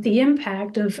 the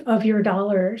impact of your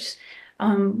dollars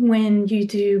when you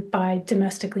do buy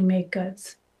domestically made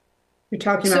goods. You're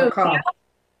talking about cost.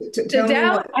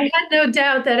 I had no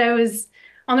doubt that I was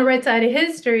on the right side of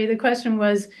history. The question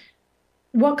was,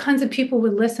 what kinds of people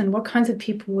would listen? What kinds of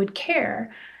people would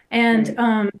care?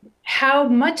 And how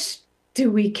much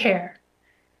do we care?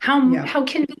 How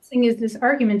convincing is this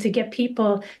argument to get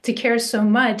people to care so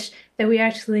much that we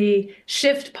actually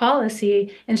shift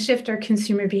policy and shift our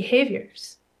consumer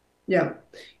behaviors? Yeah.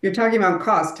 You're talking about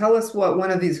cost. Tell us what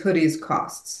one of these hoodies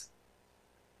costs.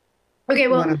 Okay,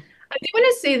 well, I do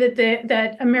want to say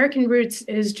that American Roots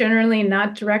is generally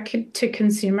not direct to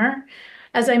consumer.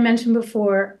 As I mentioned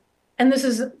before, and this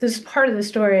is part of the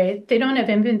story, they don't have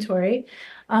inventory.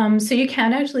 So you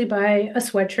can actually buy a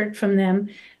sweatshirt from them.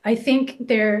 I think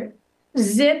their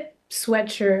zip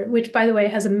sweatshirt, which by the way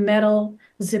has a metal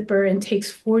zipper and takes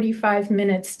 45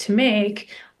 minutes to make,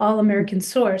 all American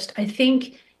sourced, I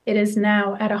think it is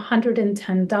now at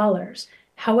 $110.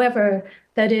 However,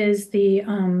 that is the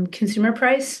consumer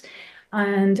price.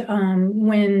 And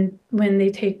when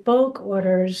they take bulk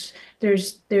orders,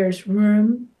 there's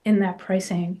room in that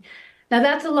pricing. Now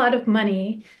that's a lot of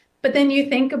money, but then you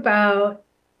think about,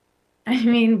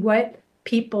 what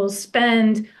people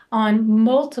spend on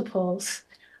multiples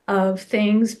of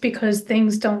things because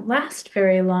things don't last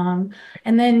very long.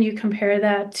 And then you compare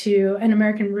that to an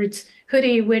American Roots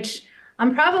hoodie, which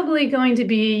I'm probably going to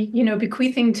be,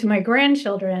 bequeathing to my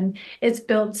grandchildren. It's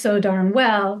built so darn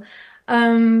well.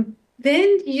 Then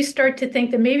you start to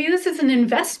think that maybe this is an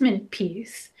investment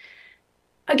piece.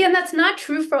 Again, that's not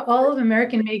true for all of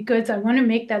American-made goods. I want to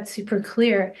make that super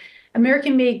clear.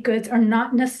 American-made goods are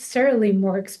not necessarily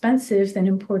more expensive than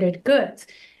imported goods,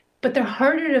 but they're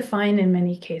harder to find in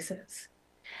many cases.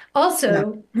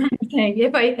 Also,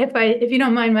 if you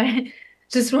don't mind,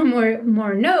 just one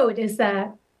more note is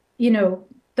that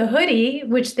the hoodie,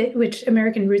 which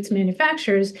American Roots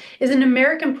manufactures, is an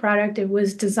American product. It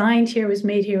was designed here, was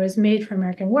made here, was made for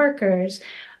American workers.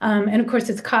 And of course,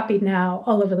 it's copied now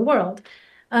all over the world.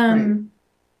 Right.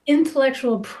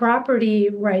 Intellectual property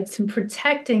rights and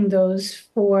protecting those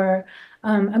for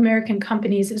American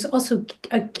companies is also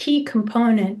a key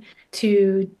component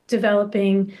to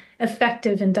developing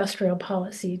effective industrial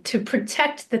policy, to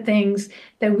protect the things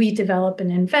that we develop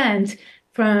and invent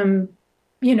from,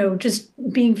 just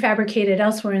being fabricated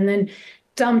elsewhere and then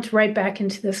dumped right back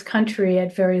into this country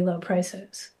at very low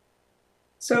prices.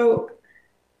 So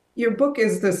your book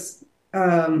is this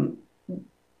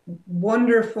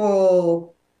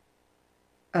wonderful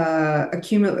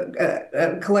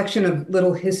collection of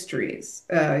little histories.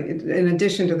 In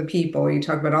addition to the people, you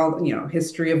talk about all,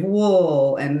 history of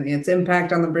wool and its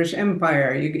impact on the British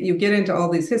Empire. You get into all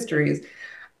these histories.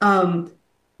 Um,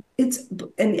 and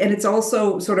it's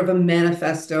also sort of a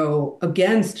manifesto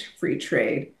against free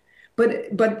trade.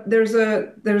 But there's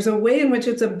a way in which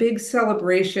it's a big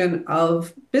celebration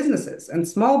of businesses and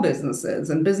small businesses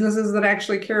and businesses that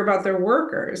actually care about their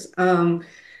workers.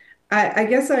 I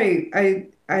guess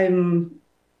I'm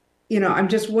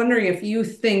just wondering if you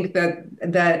think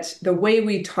that the way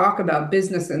we talk about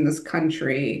business in this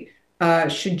country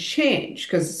should change,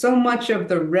 because so much of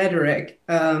the rhetoric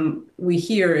we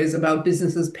hear is about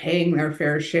businesses paying their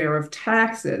fair share of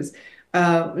taxes.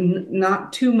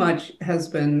 Not too much has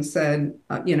been said,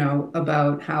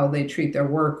 about how they treat their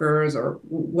workers or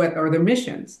their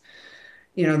missions,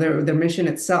 their mission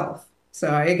itself. So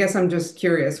I guess I'm just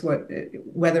curious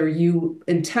whether you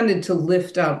intended to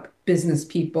lift up business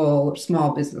people or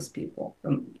small business people.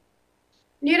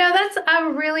 That's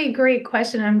a really great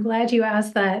question. I'm glad you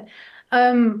asked that.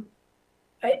 I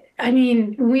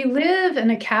mean, we live in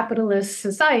a capitalist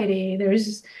society.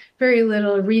 There's very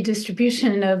little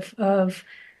redistribution of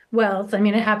wealth. I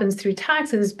mean, it happens through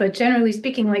taxes, but generally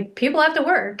speaking, like, people have to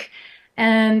work.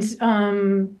 And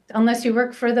unless you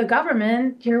work for the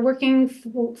government, you're working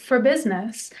for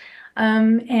business.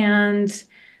 And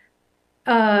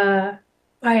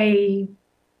I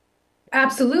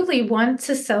absolutely want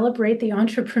to celebrate the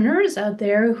entrepreneurs out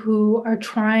there who are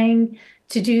trying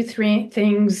to do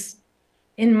things,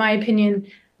 in my opinion,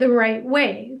 the right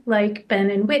way, like Ben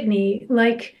and Whitney,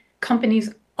 like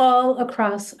companies all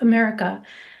across America.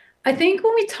 I think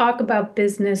when we talk about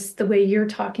business the way you're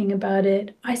talking about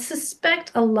it, I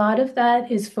suspect a lot of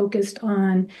that is focused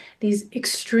on these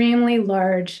extremely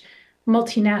large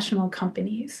multinational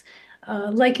companies,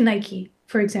 like Nike,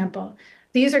 for example.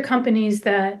 These are companies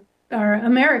that are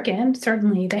American.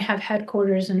 Certainly, they have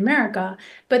headquarters in America,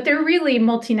 but they're really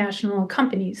multinational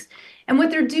companies. And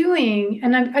what they're doing,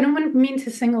 and I don't mean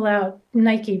to single out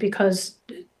Nike, because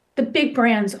the big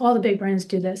brands, all the big brands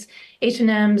do this,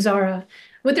 H&M, Zara.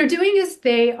 What they're doing is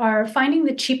they are finding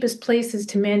the cheapest places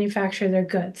to manufacture their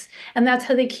goods, and that's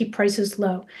how they keep prices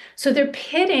low. So they're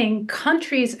pitting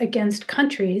countries against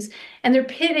countries, and they're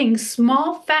pitting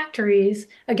small factories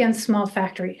against small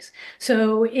factories.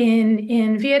 So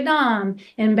in Vietnam,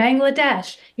 in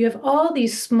Bangladesh, you have all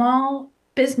these small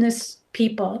business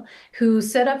people who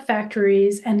set up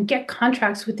factories and get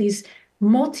contracts with these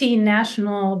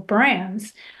multinational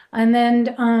brands, and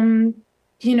then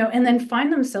and then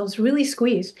find themselves really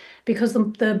squeezed because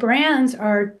the brands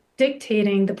are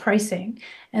dictating the pricing.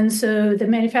 And so the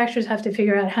manufacturers have to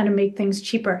figure out how to make things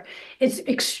cheaper. It's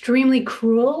extremely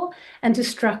cruel and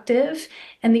destructive.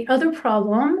 And the other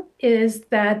problem is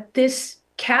that this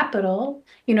capital,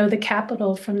 the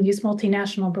capital from these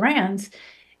multinational brands,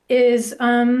 is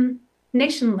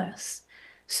nationless.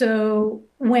 So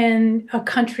when a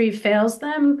country fails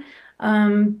them,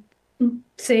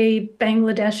 say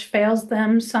Bangladesh fails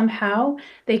them somehow,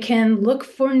 they can look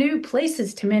for new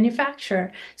places to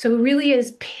manufacture. So it really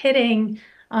is pitting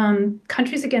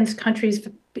countries against countries,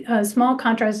 small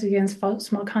contractors against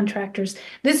small contractors.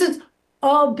 This is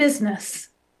all business,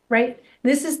 right?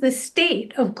 This is the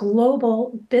state of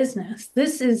global business.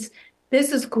 This is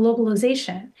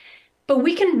globalization. But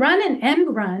we can run an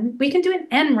end run. We can do an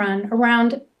end run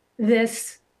around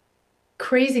this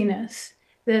craziness,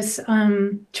 this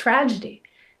tragedy,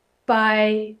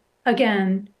 by,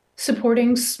 again,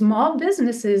 supporting small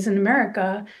businesses in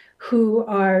America who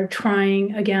are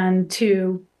trying, again,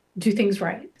 to do things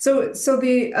right. So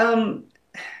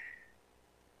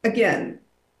again,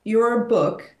 your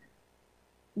book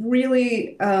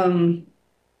really, how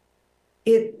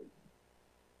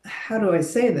do I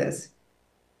say this?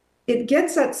 It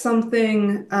gets at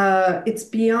something, it's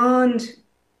beyond,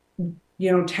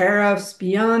 tariffs,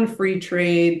 beyond free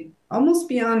trade, almost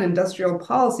beyond industrial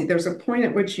policy. There's a point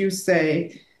at which you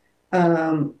say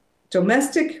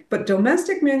domestic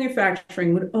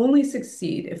manufacturing would only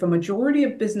succeed if a majority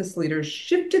of business leaders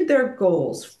shifted their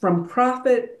goals from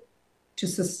profit to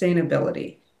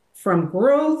sustainability, from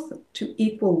growth to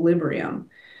equilibrium.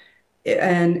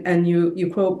 And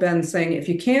you quote Ben saying, if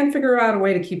you can figure out a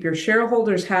way to keep your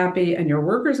shareholders happy and your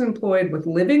workers employed with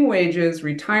living wages,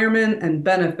 retirement, and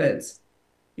benefits,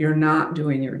 you're not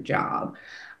doing your job.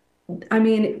 I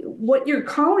mean, what you're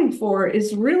calling for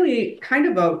is really kind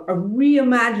of a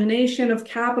reimagination of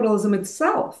capitalism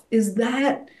itself. Isn't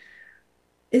that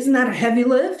a heavy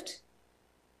lift?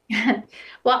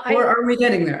 Well, Or are we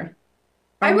getting there?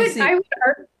 I would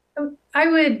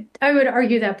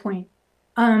argue that point.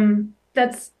 I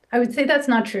would say that's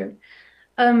not true.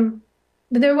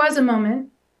 There was a moment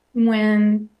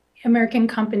when American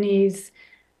companies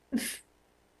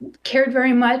cared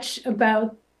very much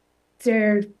about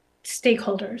their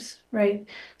stakeholders, right?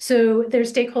 So their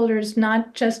stakeholders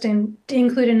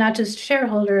included not just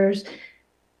shareholders,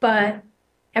 but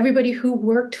everybody who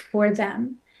worked for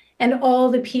them and all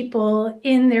the people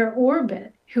in their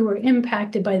orbit who were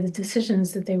impacted by the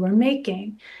decisions that they were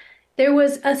making. There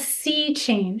was a sea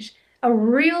change, a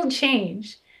real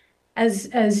change,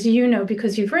 as you know,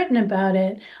 because you've written about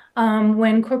it,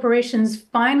 when corporations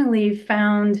finally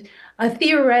found a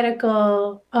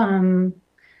theoretical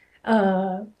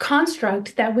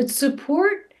construct that would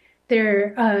support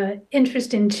their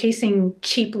interest in chasing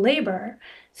cheap labor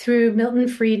through Milton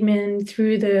Friedman,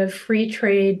 through the free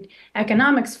trade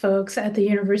economics folks at the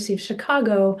University of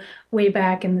Chicago way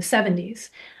back in the 70s.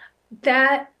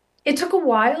 That it took a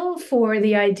while for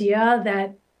the idea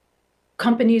that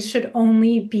companies should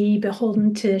only be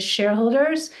beholden to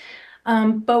shareholders.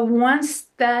 But once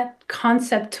that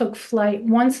concept took flight,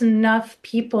 once enough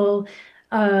people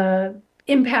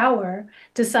in power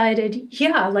decided,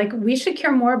 yeah, like we should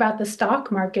care more about the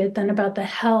stock market than about the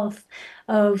health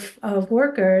of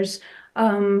workers,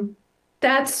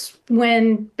 that's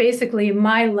when basically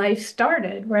my life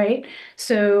started, right?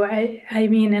 So I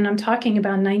mean, and I'm talking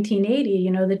about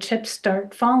 1980, the chips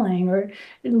start falling, or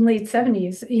late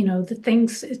 70s,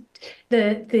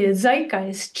 the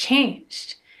zeitgeist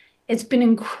changed. It's been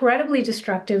incredibly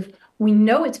destructive. We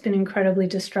know it's been incredibly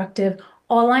destructive.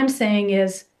 All I'm saying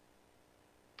is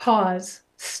pause,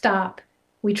 stop.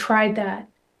 We tried that.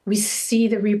 We see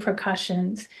the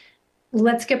repercussions.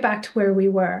 Let's get back to where we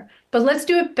were, but let's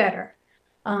do it better.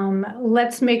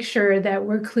 Let's make sure that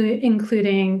we're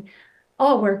including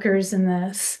all workers in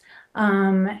this.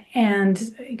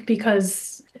 And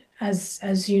because,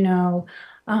 as you know,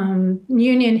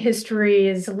 union history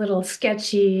is a little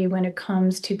sketchy when it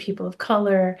comes to people of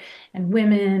color and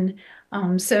women.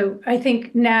 So I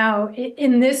think now,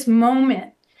 in this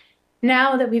moment,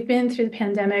 now that we've been through the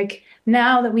pandemic,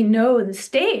 now that we know the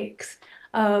stakes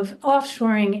of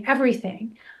offshoring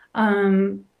everything,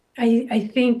 I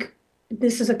think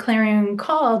this is a clarion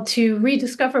call to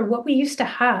rediscover what we used to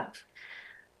have,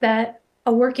 that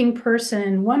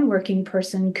one working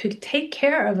person could take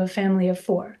care of a family of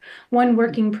four. One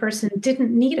working person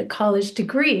didn't need a college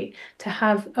degree to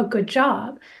have a good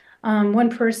job. One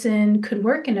person could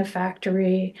work in a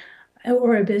factory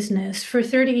or a business for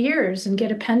 30 years and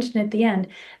get a pension at the end.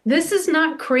 This is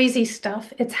not crazy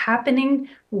stuff. It's happening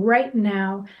right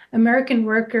now. American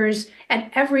workers at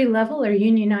every level are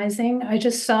unionizing. I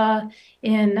just saw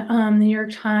in the New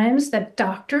York Times that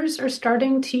doctors are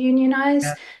starting to unionize.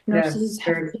 Yes, Nurses yes,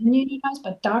 have been unionized,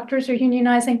 but doctors are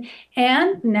unionizing.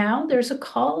 And now there's a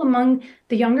call among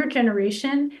the younger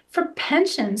generation for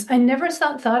pensions. I never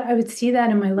thought I would see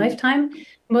that in my lifetime.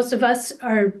 Most of us,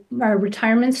 our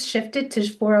retirements shifted to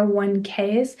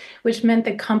 401ks, which meant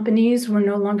that companies were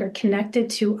no longer connected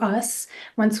to us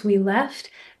once we left.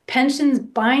 Pensions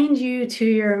bind you to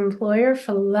your employer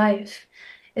for life.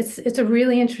 It's a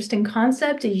really interesting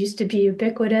concept. It used to be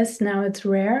ubiquitous, now it's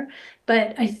rare.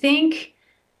 But I think,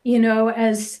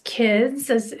 as kids,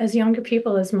 as younger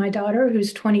people, as my daughter,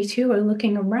 who's 22, are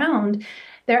looking around,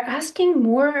 they're asking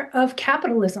more of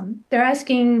capitalism. They're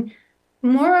asking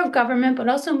more of government, but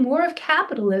also more of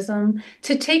capitalism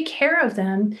to take care of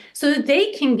them so that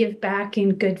they can give back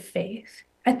in good faith.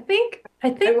 I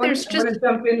want to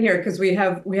jump in here because we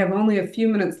have only a few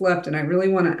minutes left, and I really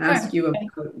want to ask you about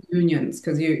unions,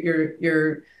 because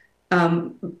you're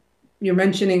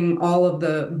mentioning all of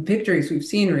the victories we've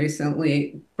seen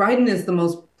recently. Biden is the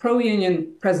most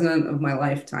pro-union president of my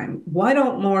lifetime. Why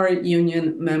don't more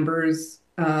union members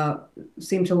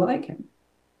seem to like him?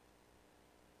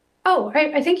 Oh,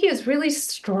 I think he has really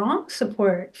strong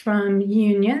support from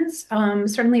unions,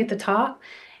 certainly at the top.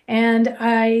 And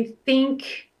I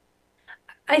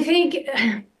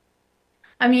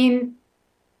mean,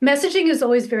 messaging is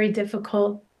always very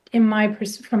difficult from my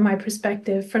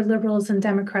perspective for liberals and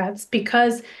Democrats,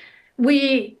 because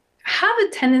we have a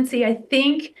tendency, I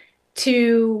think,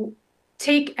 to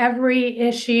take every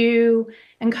issue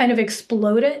and kind of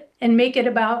explode it and make it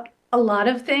about a lot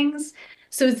of things.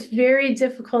 So it's very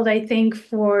difficult, I think,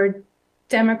 for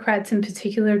Democrats in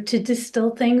particular to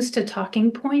distill things to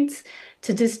talking points,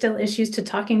 to distill issues to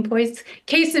talking points.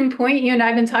 Case in point, you and I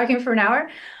have been talking for an hour.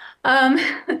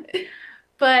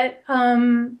 But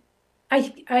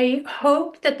I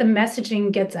hope that the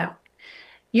messaging gets out.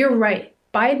 You're right.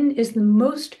 Biden is the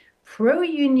most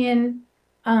pro-union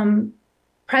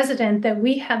president that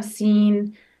we have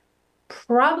seen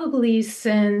probably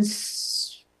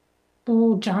since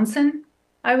Johnson,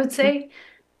 I would say.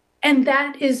 And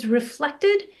that is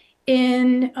reflected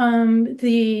in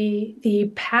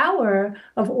the power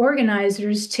of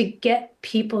organizers to get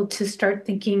people to start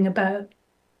thinking about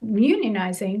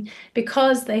unionizing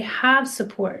because they have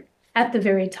support at the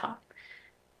very top.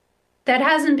 That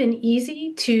hasn't been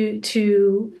easy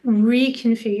to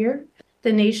reconfigure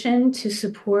the nation to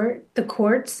support the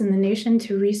courts and the nation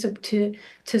to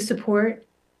support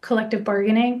collective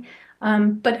bargaining.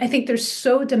 But I think there's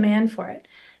so demand for it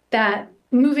that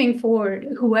moving forward,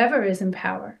 whoever is in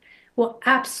power will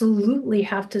absolutely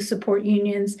have to support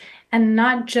unions and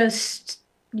not just,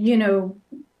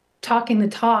 talking the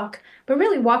talk, but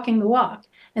really walking the walk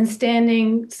and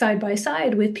standing side by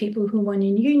side with people who want to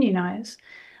unionize.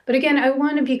 But again, I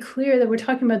want to be clear that we're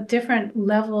talking about different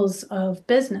levels of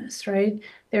business, right?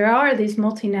 There are these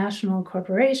multinational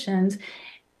corporations,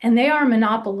 and they are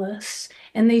monopolists,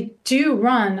 and they do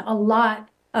run a lot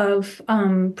of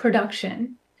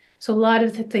production. So a lot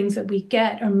of the things that we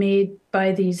get are made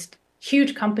by these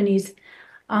huge companies,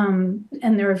 and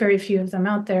there are very few of them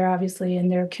out there, obviously,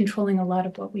 and they're controlling a lot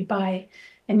of what we buy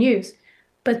and use.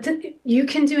 But you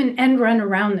can do an end run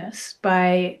around this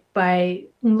by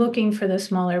looking for the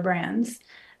smaller brands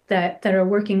that are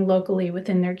working locally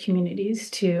within their communities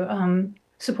to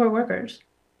support workers.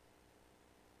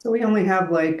 So we only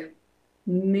have like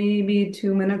maybe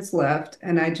 2 minutes left,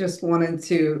 and I just wanted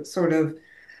to sort of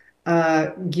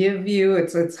give you,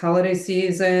 it's holiday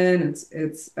season,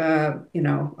 it's a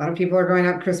lot of people are going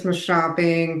out Christmas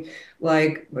shopping,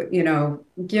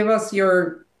 give us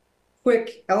your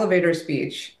quick elevator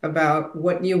speech about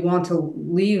what you want to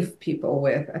leave people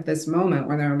with at this moment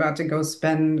when they're about to go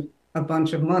spend a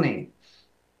bunch of money.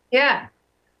 Yeah.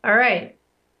 All right.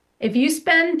 If you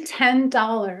spend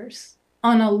 $10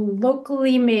 on a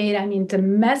locally made,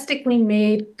 domestically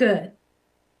made good,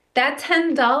 that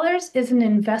 $10 is an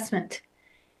investment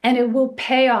and it will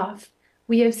pay off.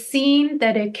 We have seen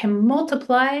that it can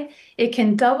multiply, it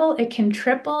can double, it can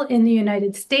triple in the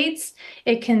United States.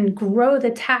 It can grow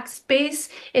the tax base.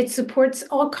 It supports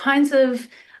all kinds of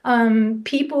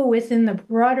people within the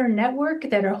broader network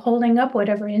that are holding up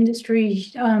whatever industry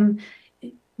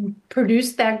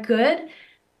produced that good.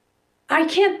 I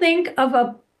can't think of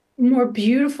a more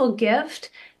beautiful gift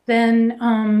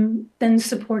than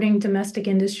supporting domestic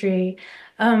industry.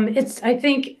 I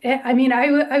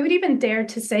would even dare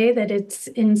to say that it's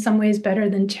in some ways better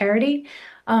than charity,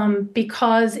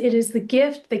 because it is the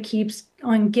gift that keeps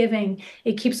on giving.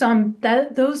 It keeps on,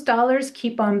 those dollars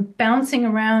keep on bouncing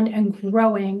around and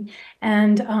growing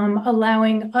and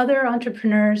allowing other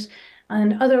entrepreneurs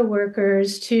and other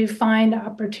workers to find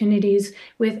opportunities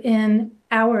within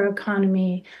our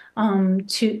economy,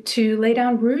 to lay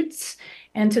down roots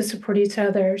and to support each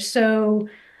other. So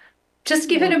just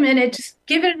give it a minute, just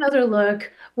give it another look,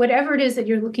 whatever it is that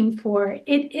you're looking for.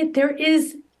 There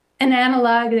is an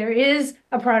analog, there is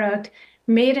a product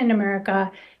made in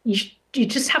America. You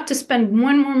just have to spend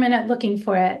one more minute looking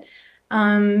for it.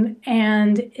 And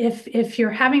if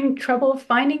you're having trouble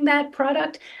finding that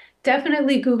product,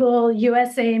 definitely Google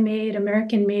USA made,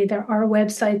 American made. There are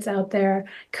websites out there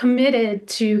committed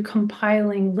to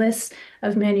compiling lists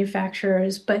of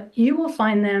manufacturers, but you will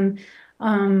find them.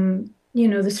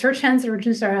 The search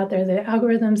engines are out there, the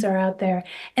algorithms are out there,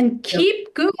 and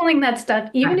keep Googling that stuff,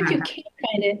 even if you can't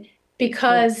find it,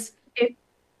 because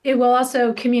it will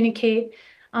also communicate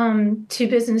to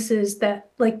businesses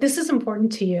that this is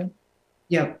important to you.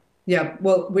 Yep.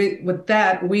 Well, with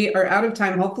that, we are out of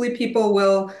time. Hopefully people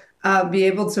will be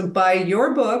able to buy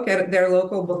your book at their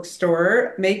local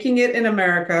bookstore, Making It in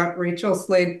America. Rachel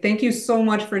Slade, thank you so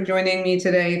much for joining me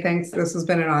today. Thanks. This has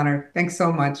been an honor. Thanks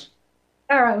so much.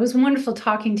 Farah, it was wonderful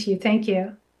talking to you. Thank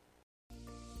you.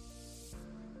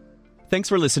 Thanks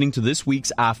for listening to this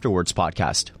week's Afterwards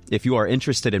podcast. If you are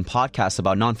interested in podcasts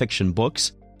about nonfiction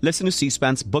books, listen to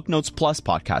C-SPAN's Book Notes Plus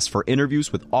podcast for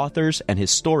interviews with authors and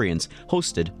historians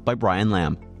hosted by Brian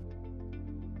Lamb.